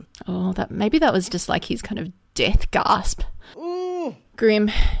down. Oh, maybe that was just like his kind of death gasp. Ooh. Grim.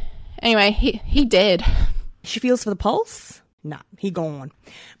 Anyway, he dead. She feels for the pulse. Nah, he gone.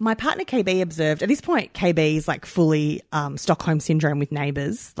 My partner KB observed, at this point, KB is like fully Stockholm Syndrome with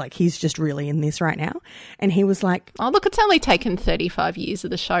Neighbours. Like he's just really in this right now. And he was like... Oh, look, it's only taken 35 years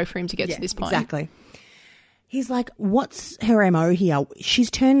of the show for him to get to this point. Exactly. He's like, what's her MO here? She's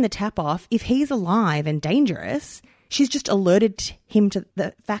turned the tap off. If he's alive and dangerous, she's just alerted him to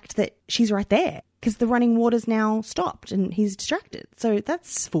the fact that she's right there because the running water's now stopped and he's distracted. So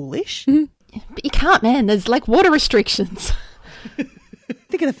that's foolish. Mm-hmm. But you can't, man. There's like water restrictions.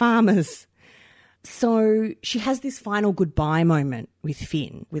 Think of the farmers. So she has this final goodbye moment with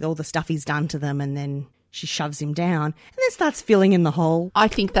Finn, with all the stuff he's done to them, and then she shoves him down and then starts filling in the hole. I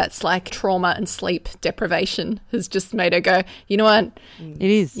think that's like trauma and sleep deprivation has just made her go, you know what?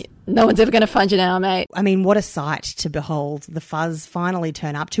 It is. No one's ever going to find you now, mate. I mean, what a sight to behold. The fuzz finally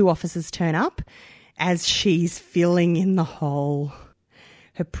turn up. 2 officers turn up as she's filling in the hole.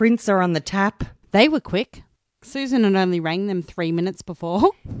 Her prints are on the tap. They were quick. Susan had only rang them 3 minutes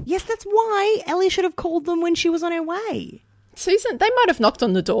before. Yes, that's why Ellie should have called them when she was on her way. Susan, they might have knocked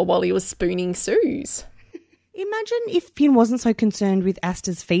on the door while he was spooning Suze. Imagine if Finn wasn't so concerned with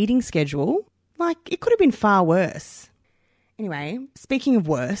Asta's feeding schedule. Like, it could have been far worse. Anyway, speaking of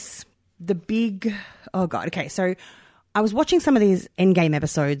worse, the big... Oh, God. Okay, so I was watching some of these Endgame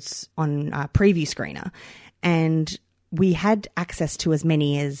episodes on Preview Screener, and we had access to as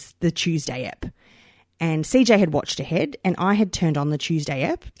many as the Tuesday ep. And CJ had watched ahead and I had turned on the Tuesday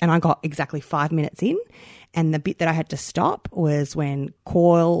ep and I got exactly 5 minutes in. And the bit that I had to stop was when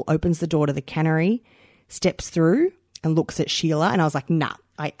Coyle opens the door to the cannery, steps through and looks at Sheila. And I was like, nah,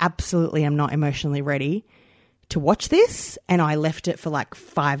 I absolutely am not emotionally ready to watch this. And I left it for like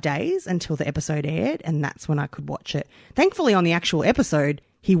 5 days until the episode aired. And that's when I could watch it. Thankfully, on the actual episode,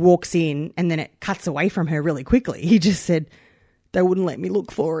 he walks in and then it cuts away from her really quickly. He just said... They wouldn't let me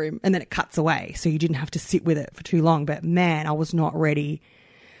look for him. And then it cuts away. So you didn't have to sit with it for too long. But man, I was not ready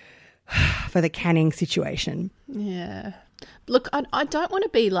for the canning situation. Yeah. Look, I don't want to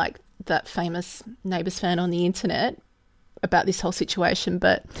be like that famous Neighbours fan on the internet about this whole situation,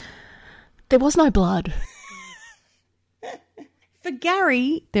 but there was no blood. For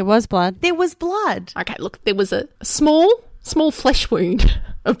Gary... There was blood. There was blood. Okay, look, there was a small flesh wound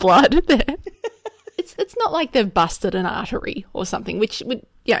of blood there. It's not like they've busted an artery or something, which would,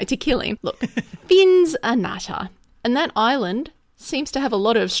 to kill him. Look, Finn's a nutter, and that island seems to have a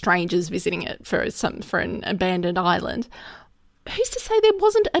lot of strangers visiting it for an abandoned island. Who's to say there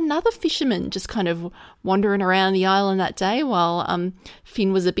wasn't another fisherman just kind of wandering around the island that day while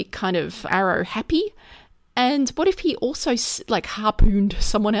Finn was a bit kind of arrow happy? And what if he also like harpooned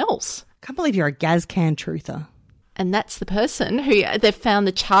someone else? Can't believe you're a Gazcan truther. And that's the person who they've found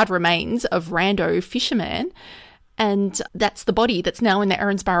the charred remains of Rando Fisherman. And that's the body that's now in the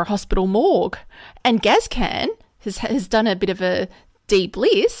Erinsborough Hospital morgue. And Gazcan has done a bit of a deep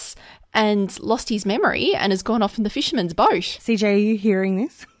bliss and lost his memory and has gone off in the fisherman's boat. CJ, are you hearing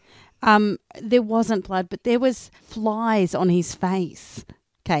this? There wasn't blood, but there was flies on his face.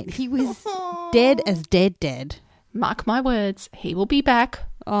 Kate, he was dead as dead. Mark my words, he will be back.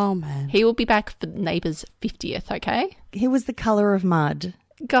 Oh, man. He will be back for Neighbours 50th, okay? He was the colour of mud.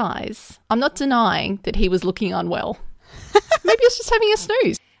 Guys, I'm not denying that he was looking unwell. Maybe he was just having a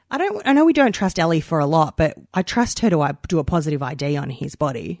snooze. I know we don't trust Ellie for a lot, but I trust her to do a positive ID on his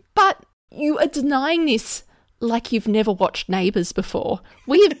body. But you are denying this like you've never watched Neighbours before.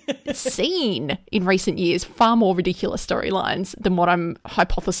 We have seen in recent years far more ridiculous storylines than what I'm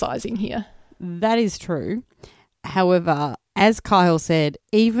hypothesising here. That is true. However, as Kyle said,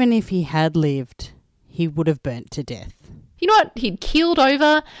 even if he had lived, he would have burnt to death. You know what? He'd keeled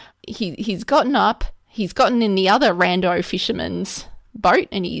over. He's gotten up. He's gotten in the other rando fisherman's boat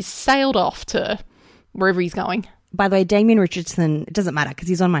and he's sailed off to wherever he's going. By the way, Damien Richardson, it doesn't matter because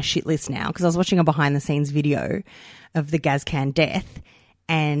he's on my shit list now because I was watching a behind-the-scenes video of the Gazcan death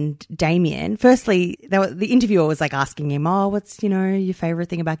and Damien, firstly, the interviewer was like asking him, what's, your favourite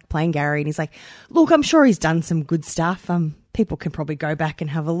thing about playing Gary? And he's like, look, I'm sure he's done some good stuff. People can probably go back and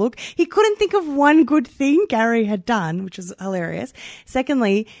have a look. He couldn't think of one good thing Gary had done, which was hilarious.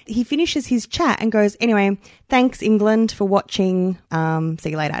 Secondly, he finishes his chat and goes, anyway, thanks England for watching. See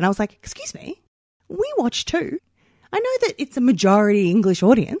you later. And I was like, excuse me, we watch too. I know that it's a majority English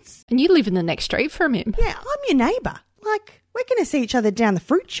audience. And you live in the next street from him. Yeah, I'm your neighbour. Like, we're going to see each other down the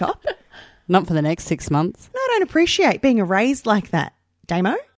fruit shop. Not for the next 6 months. No, I don't appreciate being erased like that.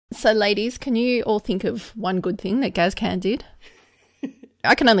 Damo? So, ladies, can you all think of one good thing that Gazcan did?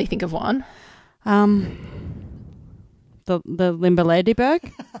 I can only think of one. The Limber Ladybird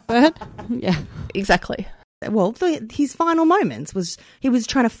bird? Yeah. Exactly. Well, his final moments was he was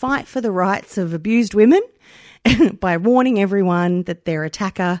trying to fight for the rights of abused women by warning everyone that their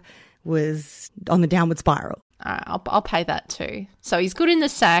attacker was on the downward spiral. I'll pay that too. So he's good in the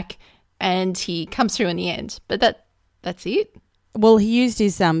sack and he comes through in the end. But that's it. Well, he used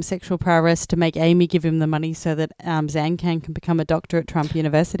his sexual prowess to make Amy give him the money so that Zancan can become a doctor at Trump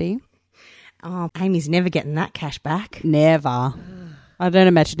University. Oh, Amy's never getting that cash back. Never. I don't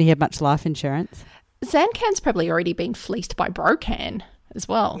imagine he had much life insurance. Zancan's probably already been fleeced by Brocan as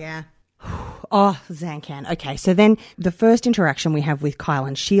well. Yeah. Oh, Zancan. Okay, so then the first interaction we have with Kyle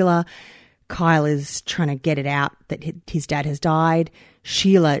and Sheila, Kyle is trying to get it out that his dad has died.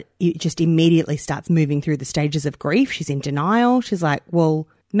 Sheila just immediately starts moving through the stages of grief. She's in denial. She's like, well,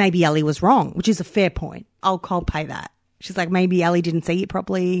 maybe Ellie was wrong, which is a fair point. I'll pay that. She's like, maybe Ellie didn't see it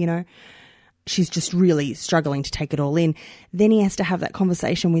properly, She's just really struggling to take it all in. Then he has to have that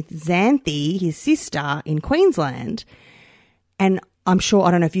conversation with Xanthi, his sister, in Queensland. And I'm sure,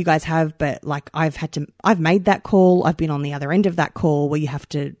 I don't know if you guys have, but like I've made that call. I've been on the other end of that call where you have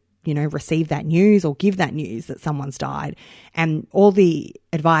to, receive that news or give that news that someone's died. And all the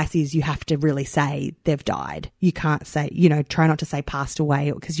advice is you have to really say they've died. You can't say, try not to say passed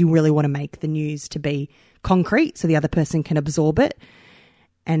away because you really want to make the news to be concrete so the other person can absorb it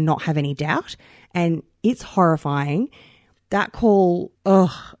and not have any doubt. And it's horrifying. That call,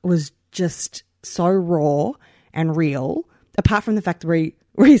 was just so raw and real. Apart from the fact where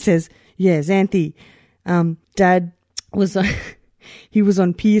he says, yeah, Xanthi, Dad was, he was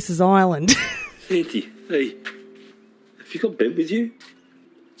on Pierce's Island. Xanthi, hey, have you got Ben with you?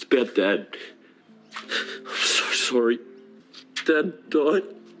 It's about Dad. I'm so sorry. Dad died.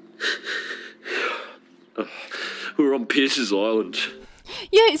 We were on Pierce's Island.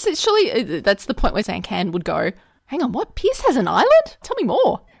 Yeah, surely that's the point where Zancan would go, hang on, what? Pierce has an island? Tell me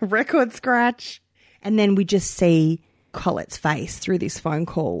more. Record scratch. And then we just see Colette's face through this phone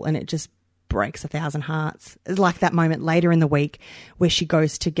call and it just breaks 1,000 hearts. It's like that moment later in the week where she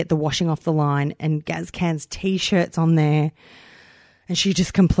goes to get the washing off the line and Gazcan's T-shirt's on there and she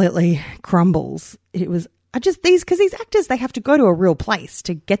just completely crumbles. It was, because these actors, they have to go to a real place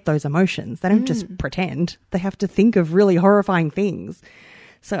to get those emotions. They don't just pretend. They have to think of really horrifying things.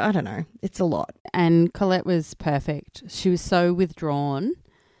 So I don't know. It's a lot. And Colette was perfect. She was so withdrawn.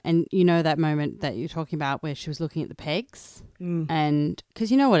 And that moment that you're talking about where she was looking at the pegs and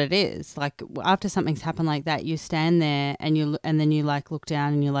because you know what it is, like after something's happened like that, you stand there and then you like look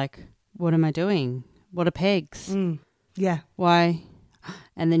down and you're like, what am I doing? What are pegs? Yeah. Why?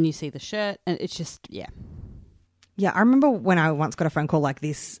 And then you see the shirt and it's just, yeah. Yeah, I remember when I once got a phone call like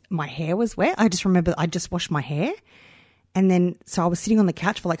this, my hair was wet. I just remember I just washed my hair. And then, so I was sitting on the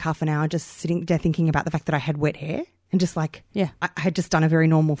couch for like half an hour, just sitting there thinking about the fact that I had wet hair and just like, yeah, I had just done a very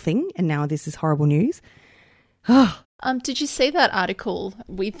normal thing and now this is horrible news. Did you see that article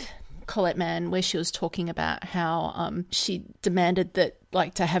with Colette Mann where she was talking about how she demanded that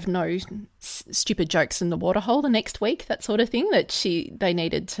like to have no stupid jokes in the waterhole the next week, that sort of thing, that they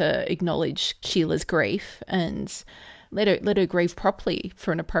needed to acknowledge Sheila's grief and let her grieve properly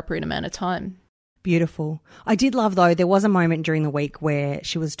for an appropriate amount of time. Beautiful. I did love, though, there was a moment during the week where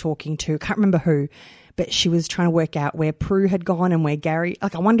she was talking to, can't remember who, but she was trying to work out where Prue had gone and where Gary,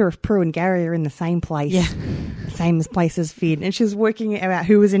 like I wonder if Prue and Gary are in the same place, same place as Finn. And she was working out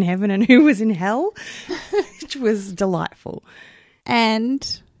who was in heaven and who was in hell, which was delightful.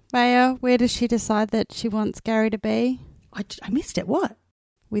 And Raya, where does she decide that she wants Gary to be? I missed it. What?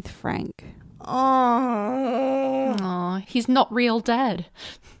 With Frank. Oh, he's not real dad.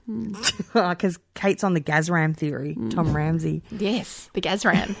 Because Kate's on the Gazram theory, Tom Ramsey. Yes, the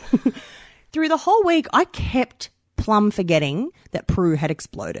Gazram. Through the whole week, I kept plumb forgetting that Prue had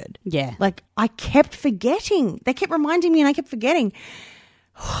exploded. Yeah. Like, I kept forgetting. They kept reminding me and I kept forgetting,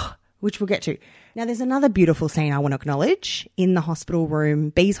 which we'll get to. Now, there's another beautiful scene I want to acknowledge. In the hospital room,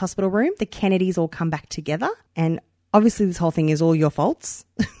 Bee's hospital room, the Kennedys all come back together. And obviously this whole thing is all your faults,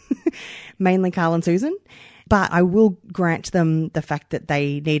 mainly Carl and Susan. But I will grant them the fact that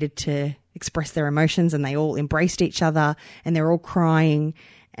they needed to express their emotions and they all embraced each other and they're all crying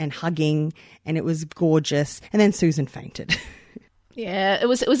and hugging and it was gorgeous. And then Susan fainted. Yeah, it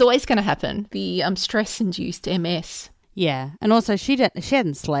was always going to happen. The stress-induced MS. Yeah, and also she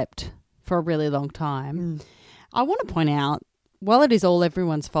hadn't slept for a really long time. I want to point out, while it is all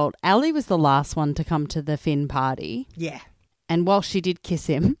everyone's fault, Ali was the last one to come to the Finn party. Yeah. And while she did kiss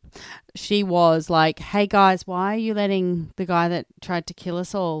him, she was like, hey guys, why are you letting the guy that tried to kill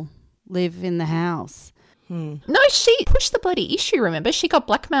us all live in the house? No, she pushed the bloody issue, remember? She got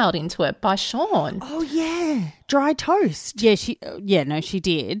blackmailed into it by Sean. Oh, yeah. Dry toast. Yeah, she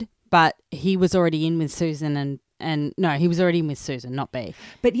did. But he was already in with Susan and no, he was already in with Susan, not B.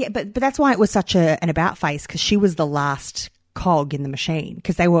 But yeah, but that's why it was such an about face, because she was the last cog in the machine,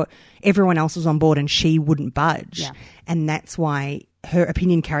 because everyone else was on board and she wouldn't budge. Yeah. And that's why her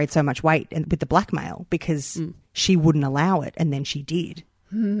opinion carried so much weight with the blackmail, because she wouldn't allow it and then she did.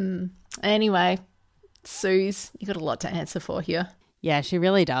 Anyway, Suze, you got a lot to answer for here. Yeah, she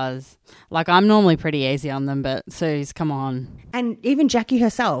really does. Like, I'm normally pretty easy on them, but Suze, come on. And even Jackie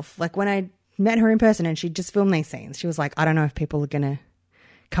herself, like when I met her in person and she'd just filmed these scenes, she was like, I don't know if people are going to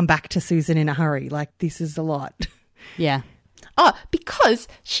come back to Susan in a hurry. Like, this is a lot. Yeah. Oh, because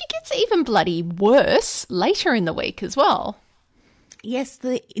she gets even bloody worse later in the week as well. Yes,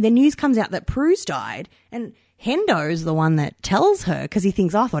 the news comes out that Prue's died, and Hendo's the one that tells her because he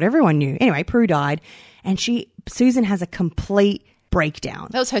thinks, I thought everyone knew. Anyway, Prue died, and Susan has a complete breakdown.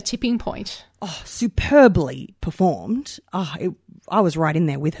 That was her tipping point. Oh, superbly performed. Oh, I was right in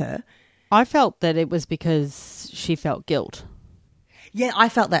there with her. I felt that it was because she felt guilt. Yeah, I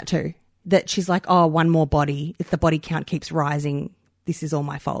felt that too. That she's like, oh, one more body. If the body count keeps rising, this is all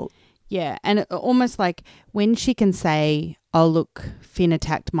my fault. Yeah, and almost like when she can say, oh, look, Finn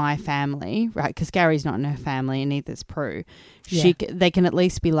attacked my family, right, because Gary's not in her family and neither's Prue. Yeah. They can at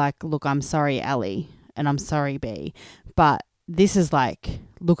least be like, look, I'm sorry, Ali, and I'm sorry, B. But this is like,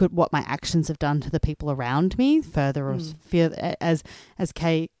 look at what my actions have done to the people around me, as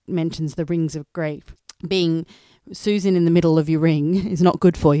Kate mentions, the rings of grief. Being Susan in the middle of your ring is not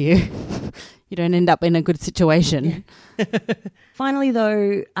good for you. You don't end up in a good situation. Yeah. Finally,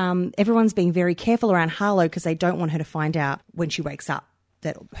 though, everyone's being very careful around Harlow because they don't want her to find out when she wakes up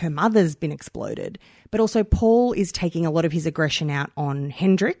that her mother's been exploded. But also Paul is taking a lot of his aggression out on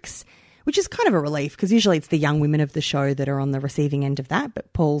Hendrix, which is kind of a relief because usually it's the young women of the show that are on the receiving end of that.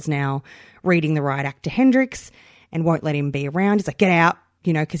 But Paul's now reading the riot act to Hendrix and won't let him be around. He's like, get out,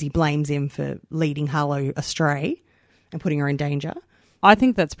 because he blames him for leading Harlow astray and putting her in danger. I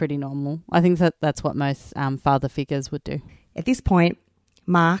think that's pretty normal. I think that's what most father figures would do. At this point,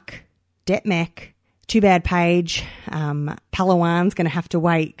 Mark, Detmec, Too Bad Paige, Palawan's going to have to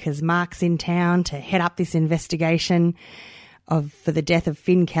wait because Mark's in town to head up this investigation for the death of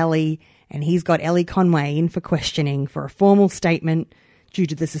Finn Kelly, and he's got Ellie Conway in for questioning for a formal statement due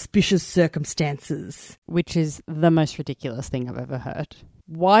to the suspicious circumstances. Which is the most ridiculous thing I've ever heard.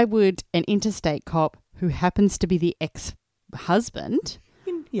 Why would an interstate cop who happens to be the ex-husband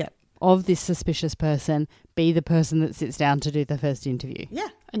of this suspicious person be the person that sits down to do the first interview? Yeah.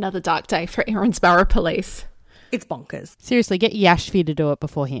 Another dark day for Erinsborough Police. It's bonkers. Seriously, get Yashvi to do it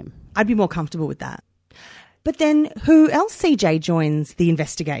before him. I'd be more comfortable with that. But then who else, CJ, joins the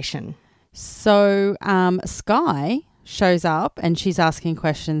investigation? So Sky shows up and she's asking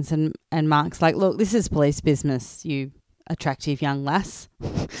questions and Mark's like, look, this is police business, you attractive young lass.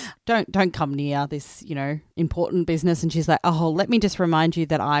 Don't come near this, important business. And she's like, oh, let me just remind you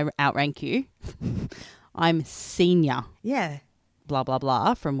that I outrank you. I'm senior. Yeah. Blah, blah,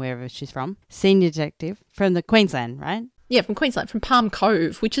 blah, from wherever she's from. Senior detective from the Queensland, right? Yeah, from Queensland, from Palm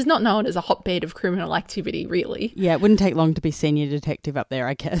Cove, which is not known as a hotbed of criminal activity, really. Yeah, it wouldn't take long to be senior detective up there,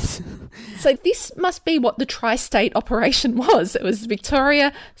 I guess. So this must be what the tri-state operation was. It was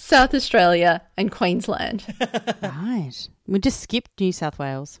Victoria, South Australia and Queensland. Right. We just skipped New South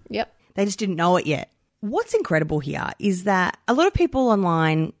Wales. Yep. They just didn't know it yet. What's incredible here is that a lot of people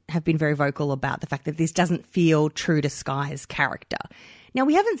online have been very vocal about the fact that this doesn't feel true to Sky's character. Now,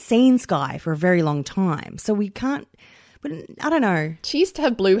 we haven't seen Sky for a very long time, so we can't, but I don't know. She used to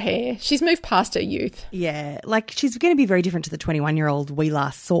have blue hair. She's moved past her youth. Yeah, like she's going to be very different to the 21-year-old we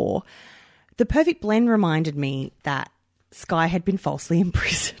last saw. The Perfect Blend reminded me that Sky had been falsely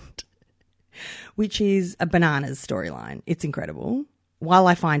imprisoned, which is a bananas storyline. It's incredible. While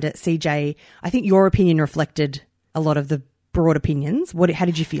I find it, CJ, I think your opinion reflected a lot of the broad opinions. How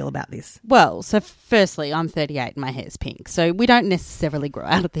did you feel about this? Well, so firstly, I'm 38 and my hair's pink, so we don't necessarily grow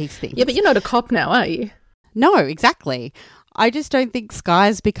out of these things. Yeah, but you're not a cop now, are you? No, exactly. I just don't think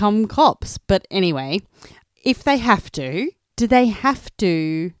Sky's become cops. But anyway, if they have to, do they have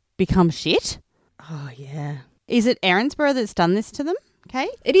to become shit? Oh, yeah. Is it Erinsborough that's done this to them? Okay.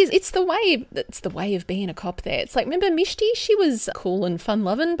 It is. It's the way of being a cop there. It's like, remember Mishti? She was cool and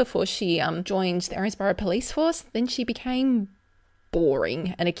fun-loving before she joined the Erinsborough Police Force. Then she became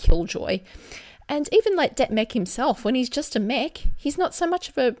boring and a killjoy. And even like Det Mech himself, when he's just a mech, he's not so much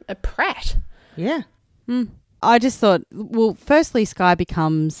of a prat. Yeah. I just thought, well, firstly, Sky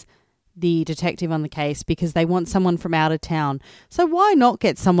becomes the detective on the case because they want someone from out of town. So why not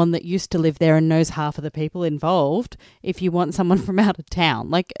get someone that used to live there and knows half of the people involved if you want someone from out of town?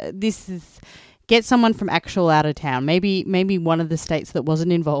 Like, get someone from actual out of town. Maybe one of the states that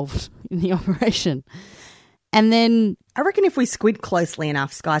wasn't involved in the operation. And then I reckon if we squint closely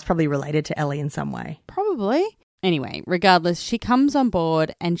enough, Sky's probably related to Ellie in some way. Probably. Anyway, regardless, she comes on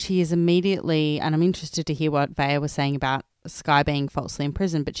board and she is immediately, and I'm interested to hear what Vaya was saying about Sky being falsely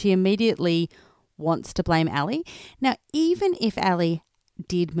imprisoned, but she immediately wants to blame Ali. Now, even if Ali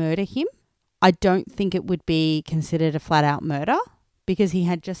did murder him, I don't think it would be considered a flat-out murder because he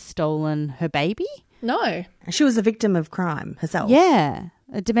had just stolen her baby. No. She was a victim of crime herself. Yeah.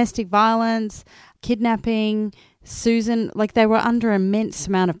 Domestic violence, kidnapping, Susan, like they were under immense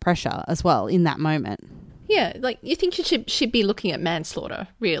amount of pressure as well in that moment. Yeah, like you think you should be looking at manslaughter,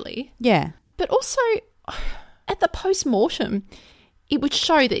 really. Yeah. But also, at the post-mortem, it would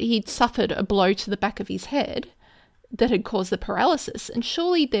show that he'd suffered a blow to the back of his head that had caused the paralysis. And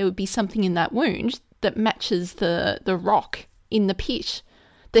surely there would be something in that wound that matches the rock in the pit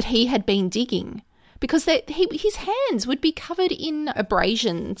that he had been digging. Because his hands would be covered in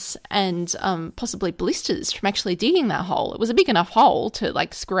abrasions and possibly blisters from actually digging that hole. It was a big enough hole to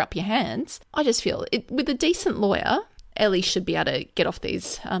like screw up your hands. I just feel with a decent lawyer, Ellie should be able to get off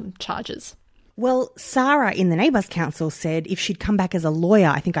these charges. Well, Sarah in the Neighbours Council said if she'd come back as a lawyer,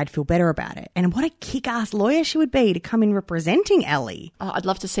 I think I'd feel better about it. And what a kick-ass lawyer she would be to come in representing Ellie. Oh, I'd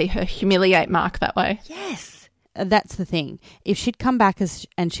love to see her humiliate Mark that way. Yes. That's the thing. If she'd come back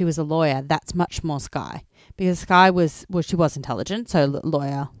and she was a lawyer, that's much more Sky. Because Sky she was intelligent, so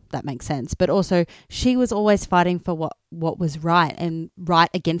lawyer, that makes sense. But also, she was always fighting for what was right and right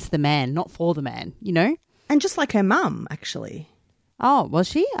against the man, not for the man, you know? And just like her mum, actually. Oh, was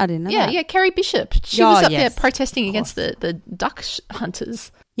she? I didn't know that. Yeah, Carrie Bishop. She was up there protesting against the duck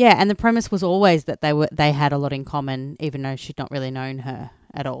hunters. Yeah, and the premise was always that they had a lot in common, even though she'd not really known her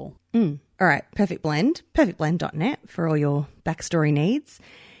at all. All right, Perfect Blend, perfectblend.net for all your backstory needs.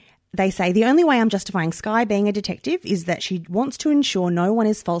 They say the only way I'm justifying Sky being a detective is that she wants to ensure no one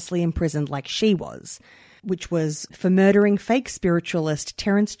is falsely imprisoned like she was, which was for murdering fake spiritualist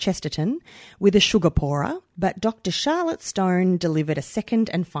Terence Chesterton with a sugar pourer, but Dr. Charlotte Stone delivered a second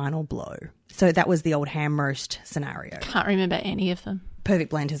and final blow. So that was the old ham roast scenario. Can't remember any of them.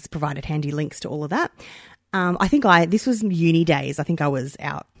 Perfect Blend has provided handy links to all of that. I think this was uni days. I think I was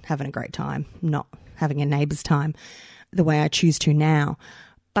out having a great time, not having a neighbour's time the way I choose to now.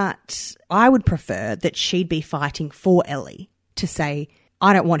 But I would prefer that she'd be fighting for Ellie to say,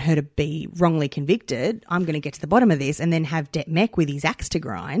 I don't want her to be wrongly convicted. I'm going to get to the bottom of this, and then have Det Mech with his axe to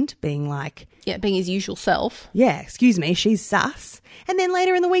grind being like... Yeah, being his usual self. Yeah, excuse me, she's sus. And then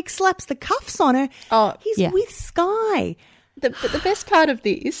later in the week slaps the cuffs on her. Oh, he's with Sky. But the best part of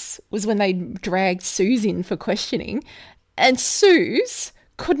this was when they dragged Suze in for questioning, and Suze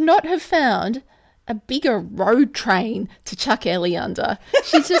could not have found a bigger road train to chuck Ellie under.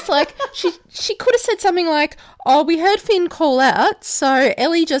 She's just like, she could have said something like, oh, we heard Finn call out, so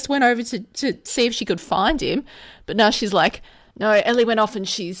Ellie just went over to see if she could find him. But now she's like, no, Ellie went off and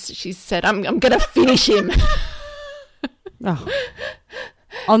she said, I'm going to finish him. Oh.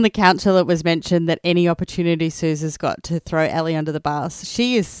 On the council, it was mentioned that any opportunity Suze has got to throw Ellie under the bus,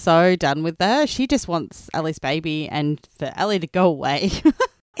 she is so done with her. She just wants Ellie's baby and for Ellie to go away.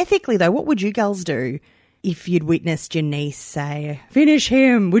 Ethically, though, what would you girls do if you'd witnessed your niece say, finish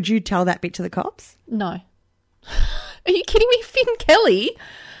him? Would you tell that bit to the cops? No. Are you kidding me? Finn Kelly?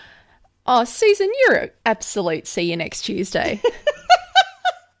 Oh, Susan, you're an absolute see you next Tuesday.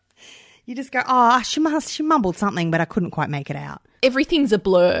 You just go, oh, she mumbled something, but I couldn't quite make it out. everything's a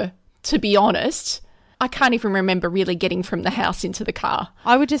blur, to be honest. I can't even remember really getting from the house into the car.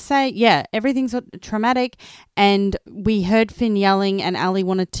 I would just say, yeah, everything's traumatic. And we heard Finn yelling, and Ali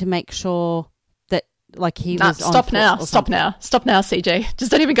wanted to make sure that, like, he was on Stop foot now, or stop something. now, stop now, CJ. Just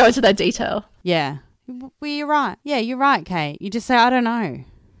don't even go into that detail. Yeah. Well, you're right. Yeah, you're right, Kate. You just say, I don't know.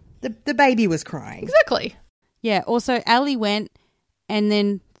 The baby was crying. Exactly. Yeah, also, Ali went, and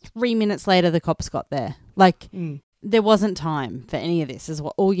then 3 minutes later, the cops got there. Like, there wasn't time for any of this, is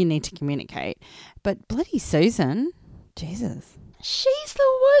what all you need to communicate. But bloody Susan, Jesus. She's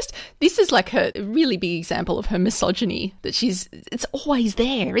the worst. This is like a really big example of her misogyny, that it's always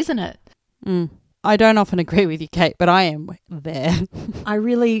there, isn't it? I don't often agree with you, Kate, but I am there. I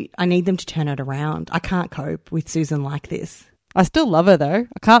need them to turn it around. I can't cope with Susan like this. I still love her, though.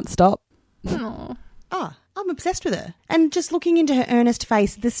 I can't stop. Oh. I'm obsessed with her. And just looking into her earnest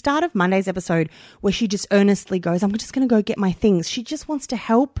face, the start of Monday's episode where she just earnestly goes, I'm just going to go get my things. She just wants to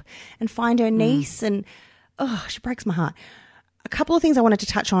help and find her niece and, she breaks my heart. A couple of things I wanted to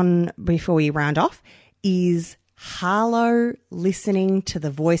touch on before we round off is Harlow listening to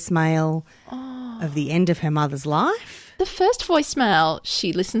the voicemail of the end of her mother's life. The first voicemail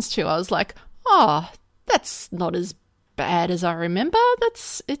she listens to, I was like, that's not as bad as I remember.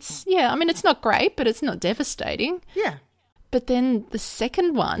 It's not great, but it's not devastating. Yeah. But then the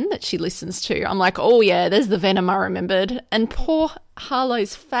second one that she listens to, I'm like, oh yeah, there's the venom I remembered. And poor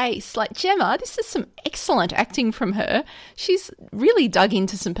Harlow's face, like, Gemma, this is some excellent acting from her. She's really dug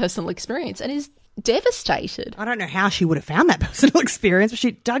into some personal experience and is devastated. I don't know how she would have found that personal experience, but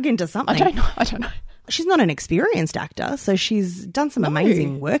she dug into something. I don't know. She's not an experienced actor, so she's done some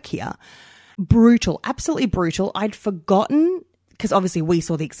amazing work here. Brutal, absolutely brutal. I'd forgotten, because obviously we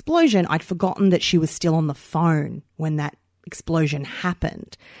saw the explosion, I'd forgotten that she was still on the phone when that explosion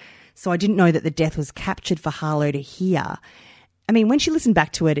happened. So I didn't know that the death was captured for Harlow to hear. I mean, when she listened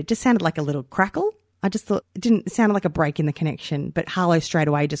back to it, it just sounded like a little crackle. I just thought it sounded like a break in the connection, but Harlow straight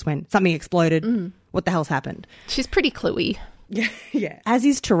away just went, something exploded. What the hell's happened? She's pretty cluey. Yeah. As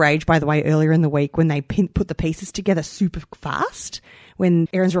is Terage, by the way, earlier in the week when they put the pieces together super fast, when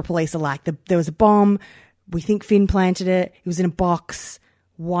Erinsborough police are like, there was a bomb, we think Finn planted it, it was in a box,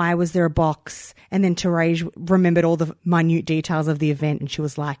 why was there a box? And then Terage remembered all the minute details of the event and she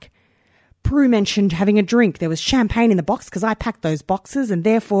was like, Prue mentioned having a drink. There was champagne in the box because I packed those boxes and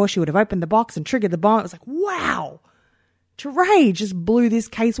therefore she would have opened the box and triggered the bomb. It was like, wow, Terage just blew this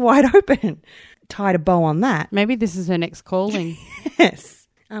case wide open. Tied a bow on that. Maybe this is her next calling. Yes.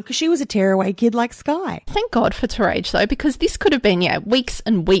 Because she was a tearaway kid like Sky. Thank God for Terage, though, because this could have been, weeks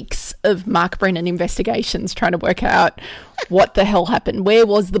and weeks of Mark Brennan investigations trying to work out what the hell happened. Where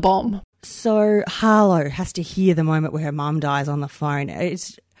was the bomb? So Harlow has to hear the moment where her mum dies on the phone.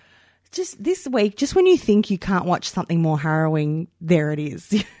 It's just this week, just when you think you can't watch something more harrowing, there it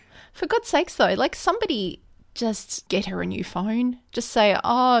is. For God's sakes, though, like somebody just get her a new phone. Just say,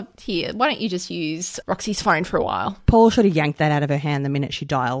 here, why don't you just use Roxy's phone for a while? Paul should have yanked that out of her hand the minute she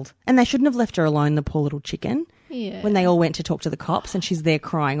dialed. And they shouldn't have left her alone, the poor little chicken. Yeah. When they all went to talk to the cops and she's there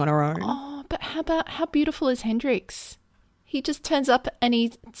crying on her own. Oh, but how beautiful is Hendrix? He just turns up and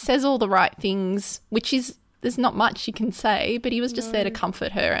he says all the right things, which is, there's not much you can say, but he was just there to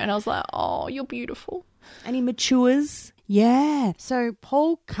comfort her. And I was like, oh, you're beautiful. And he matures. Yeah. So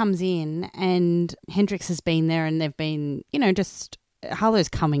Paul comes in and Hendrix has been there and they've been, just Harlow's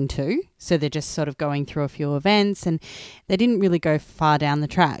coming too. So they're just sort of going through a few events and they didn't really go far down the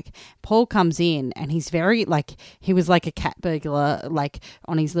track. Paul comes in and he's very he was like a cat burglar,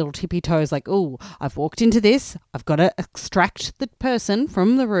 on his little tippy toes, oh, I've walked into this. I've got to extract the person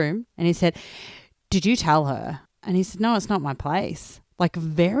from the room. And he said, did you tell her? And he said, no, it's not my place.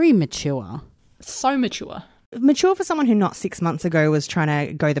 Very mature. So mature. Mature for someone who not 6 months ago was trying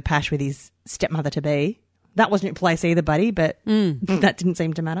to go the pash with his stepmother-to-be. That wasn't your place either, buddy, but that didn't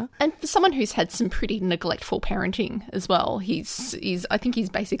seem to matter. And for someone who's had some pretty neglectful parenting as well, I think he's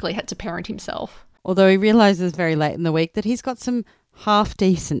basically had to parent himself. Although he realises very late in the week that he's got some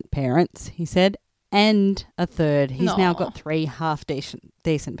half-decent parents, he said, and a third. He's now got 3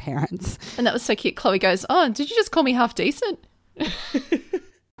 half-decent parents. And that was so cute. Chloe goes, oh, did you just call me half-decent?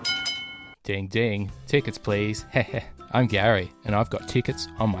 Ding, ding. Tickets, please. I'm Gary, and I've got tickets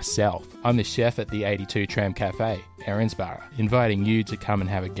on myself. I'm the chef at the 82 Tram Cafe, Erinsborough, inviting you to come and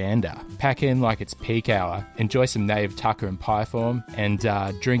have a gander. Pack in like it's peak hour, enjoy some native tucker and pie form, and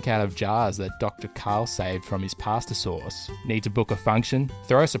drink out of jars that Dr. Carl saved from his pasta sauce. Need to book a function?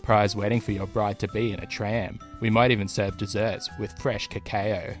 Throw a surprise wedding for your bride-to-be in a tram. We might even serve desserts with fresh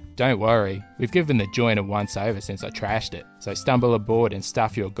cacao. Don't worry, we've given the joint a once-over since I trashed it, so stumble aboard and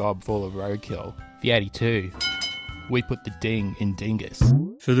stuff your gob full of roadkill. The 82. we put the ding in dingus.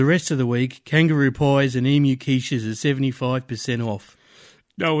 For the rest of the week, kangaroo pies and emu quiches are 75% off.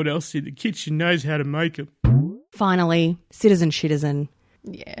 No one else in the kitchen knows how to make them. Finally, citizen.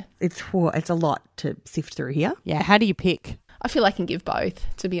 Yeah. It's a lot to sift through here. Yeah, how do you pick? I feel I can give both,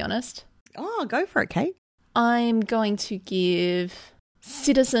 to be honest. Oh, go for it, Kate. I'm going to give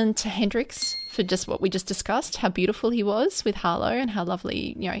Citizen to Hendrix for just what we just discussed, how beautiful he was with Harlow and how lovely,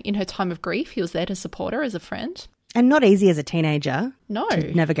 in her time of grief, he was there to support her as a friend. And not easy as a teenager No.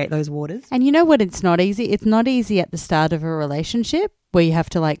 to navigate those waters. And you know what? It's not easy. It's not easy at the start of a relationship where you have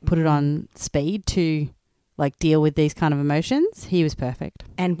to put it on speed to deal with these kind of emotions. He was perfect.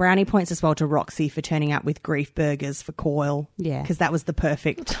 And brownie points as well to Roxy for turning up with grief burgers for Coyle. Yeah. Because that was the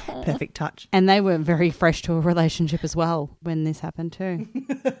perfect touch. And they were very fresh to a relationship as well when this happened too.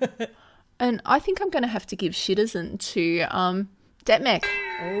 And I think I'm going to have to give Citizen to Detmek.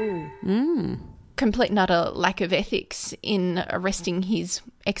 Oh. Complete and utter lack of ethics in arresting his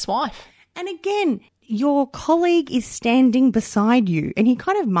ex-wife. And again, your colleague is standing beside you and he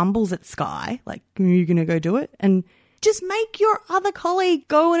kind of mumbles at Sky, like, are you going to go do it? And just make your other colleague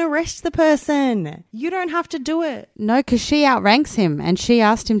go and arrest the person. You don't have to do it. No, because she outranks him and she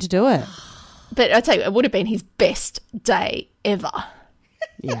asked him to do it. But I tell you, it would have been his best day ever.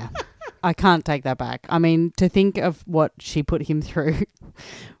 Yeah. I can't take that back. I mean, to think of what she put him through.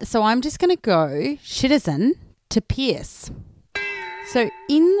 So I'm just going to go Citizen to Pierce. So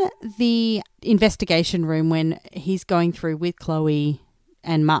in the investigation room when he's going through with Chloe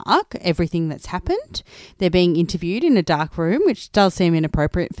and Mark everything that's happened, they're being interviewed in a dark room, which does seem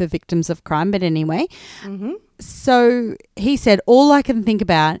inappropriate for victims of crime, but anyway. Mm-hmm. So he said, all I can think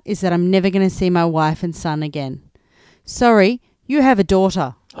about is that I'm never going to see my wife and son again. Sorry, you have a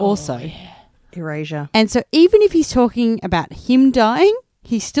daughter also. Oh, yeah. Erasure. And so even if he's talking about him dying,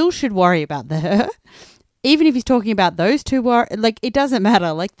 he still should worry about her. Even if he's talking about those two, it doesn't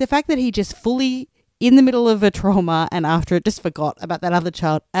matter. The fact that he just fully, in the middle of a trauma and after it, just forgot about that other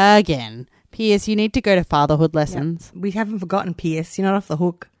child again. Pierce, you need to go to fatherhood lessons. Yep. We haven't forgotten Pierce. You're not off the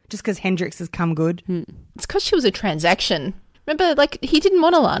hook just because Hendrix has come good. It's because she was a transaction. Remember, he didn't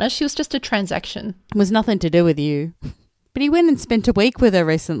want Alana. She was just a transaction. It was nothing to do with you. But he went and spent a week with her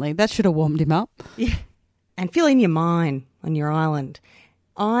recently. That should have warmed him up. Yeah. And fill in your mind on your island.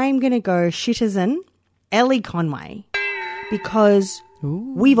 I'm going to go Citizen Ellie Conway because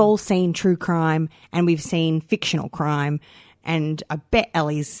we've all seen true crime and we've seen fictional crime, and I bet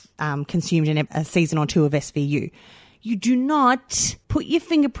Ellie's consumed a season or two of SVU. You do not put your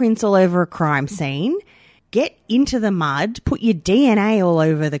fingerprints all over a crime scene, get into the mud, put your DNA all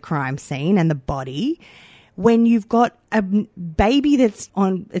over the crime scene and the body when you've got a baby that's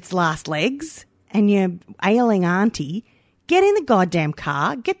on its last legs and your ailing auntie. Get in the goddamn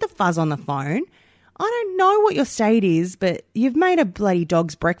car, get the fuzz on the phone. I don't know what your state is, but you've made a bloody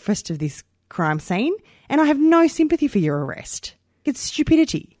dog's breakfast of this crime scene, and I have no sympathy for your arrest. It's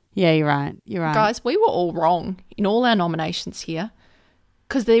stupidity. Yeah, you're right. You're right. Guys, we were all wrong in all our nominations here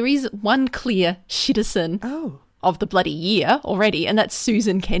because there is one clear citizen of the bloody year already, and that's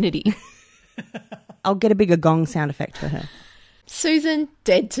Susan Kennedy. I'll get a bigger gong sound effect for her. Susan,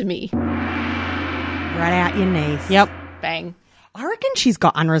 dead to me. Right out your knees. Yep. Bang. I reckon she's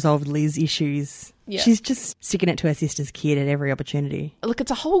got unresolved Liz issues. Yeah. She's just sticking it to her sister's kid at every opportunity. Look,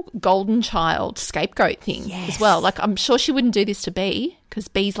 it's a whole golden child scapegoat thing as well. I'm sure she wouldn't do this to Bea because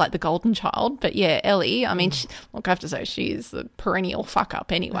Bea's like the golden child. But yeah, Ellie, I mean, I have to say she is the perennial fuck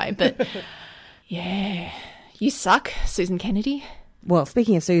up anyway. But yeah, you suck, Susan Kennedy. Well,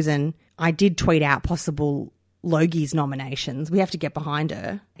 speaking of Susan, I did tweet out possible Logie's nominations. We have to get behind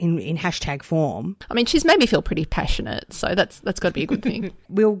her in hashtag form. I mean, she's made me feel pretty passionate, so that's got to be a good thing.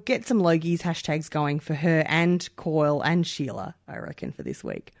 We'll get some Logie's hashtags going for her and Coyle and Sheila, I reckon, for this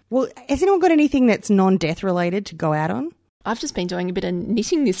week. Well, has anyone got anything that's non-death related to go out on? I've just been doing a bit of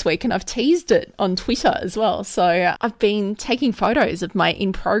knitting this week and I've teased it on Twitter as well. So I've been taking photos of my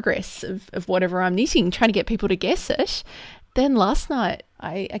in progress of whatever I'm knitting, trying to get people to guess it. Then last night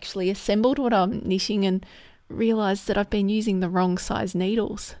I actually assembled what I'm knitting and realised that I've been using the wrong size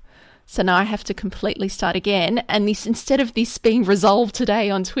needles. So now I have to completely start again. And this, instead of this being resolved today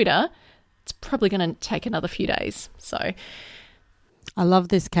on Twitter, it's probably going to take another few days. So I love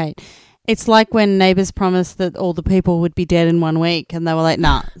this, Kate. It's like when Neighbours promised that all the people would be dead in 1 week and they were like,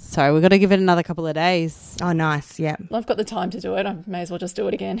 nah, sorry, we've got to give it another couple of days. Oh, nice, yeah. Well, I've got the time to do it. I may as well just do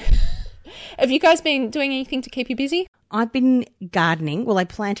it again. Have you guys been doing anything to keep you busy? I've been gardening. Well, I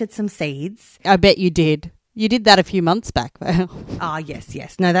planted some seeds. I bet you did. You did that a few months back, though. Oh,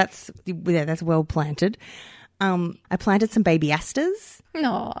 yes. No, that's well planted. I planted some baby asters.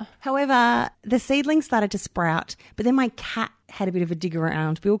 No. However, the seedlings started to sprout, but then my cat had a bit of a dig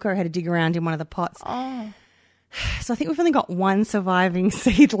around. Bilko had a dig around in one of the pots. Oh. So I think we've only got one surviving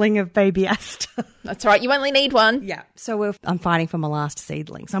seedling of baby aster. That's right. You only need one. Yeah. So I'm fighting for my last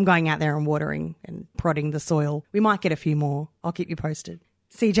seedling. So I'm going out there and watering and prodding the soil. We might get a few more. I'll keep you posted.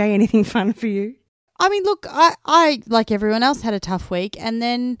 CJ, anything fun for you? I mean, look, I like everyone else, had a tough week. And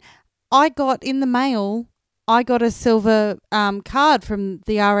then I got in the mail, I got a silver card from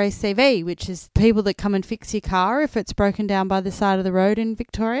the RACV, which is people that come and fix your car if it's broken down by the side of the road in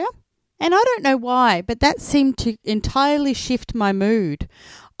Victoria. And I don't know why, but that seemed to entirely shift my mood.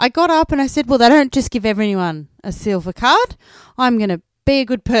 I got up and I said, well, they don't just give everyone a silver card. I'm going to be a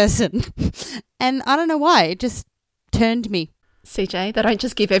good person. And I don't know why, it just turned me. CJ, they don't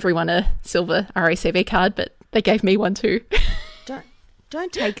just give everyone a silver RACV card, but they gave me one too.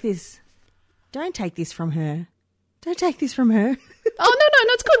 Don't take this. Don't take this from her. Don't take this from her. Oh,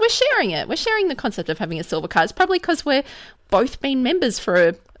 no, it's good. We're sharing it. We're sharing the concept of having a silver card. It's probably because we're both been members for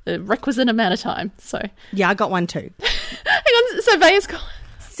a requisite amount of time. So yeah, I got one too. Hang on, so Vaya's got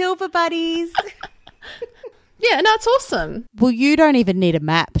silver buddies. Yeah, no, it's awesome. Well, you don't even need a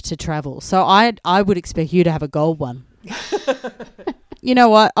map to travel, so I would expect you to have a gold one. You know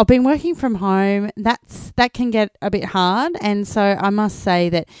what? I've been working from home. That can get a bit hard, and so I must say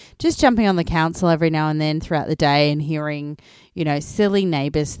that just jumping on the council every now and then throughout the day and hearing, silly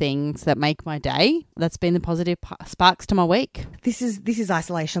neighbours things that make my day, that's been the positive sparks to my week. This is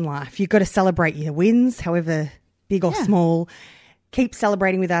isolation life. You've got to celebrate your wins, however big or small. Keep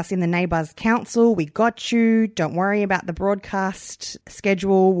celebrating with us in the Neighbours Council. We got you. Don't worry about the broadcast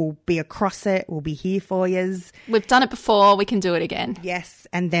schedule. We'll be across it. We'll be here for yous. We've done it before. We can do it again. Yes,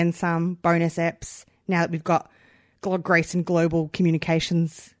 and then some bonus eps. Now that we've got Grace and Global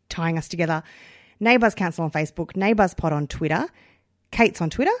Communications tying us together. Neighbours Council on Facebook. Neighbours Pod on Twitter. Kate's on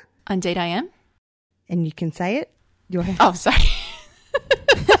Twitter. Indeed I am. And you can say it. Oh, sorry.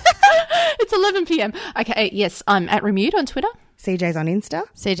 It's 11 p.m. Okay, yes, I'm at Remude on Twitter. CJ's on Insta.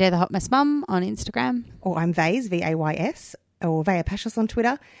 CJ the Hot Mess Mum on Instagram. Or I'm Vays, Vays, or Vaya Pashos on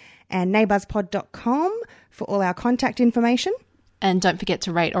Twitter. And neighbourspod.com for all our contact information. And don't forget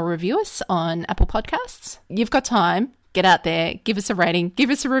to rate or review us on Apple Podcasts. You've got time. Get out there. Give us a rating.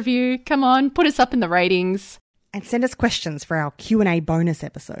 Give us a review. Come on. Put us up in the ratings. And send us questions for our Q&A bonus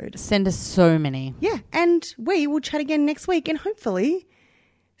episode. Send us so many. Yeah. And we will chat again next week. And hopefully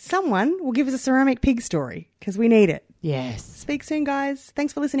someone will give us a ceramic pig story because we need it. Yes. Speak soon, guys.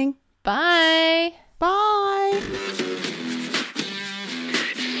 Thanks for listening. Bye. Bye.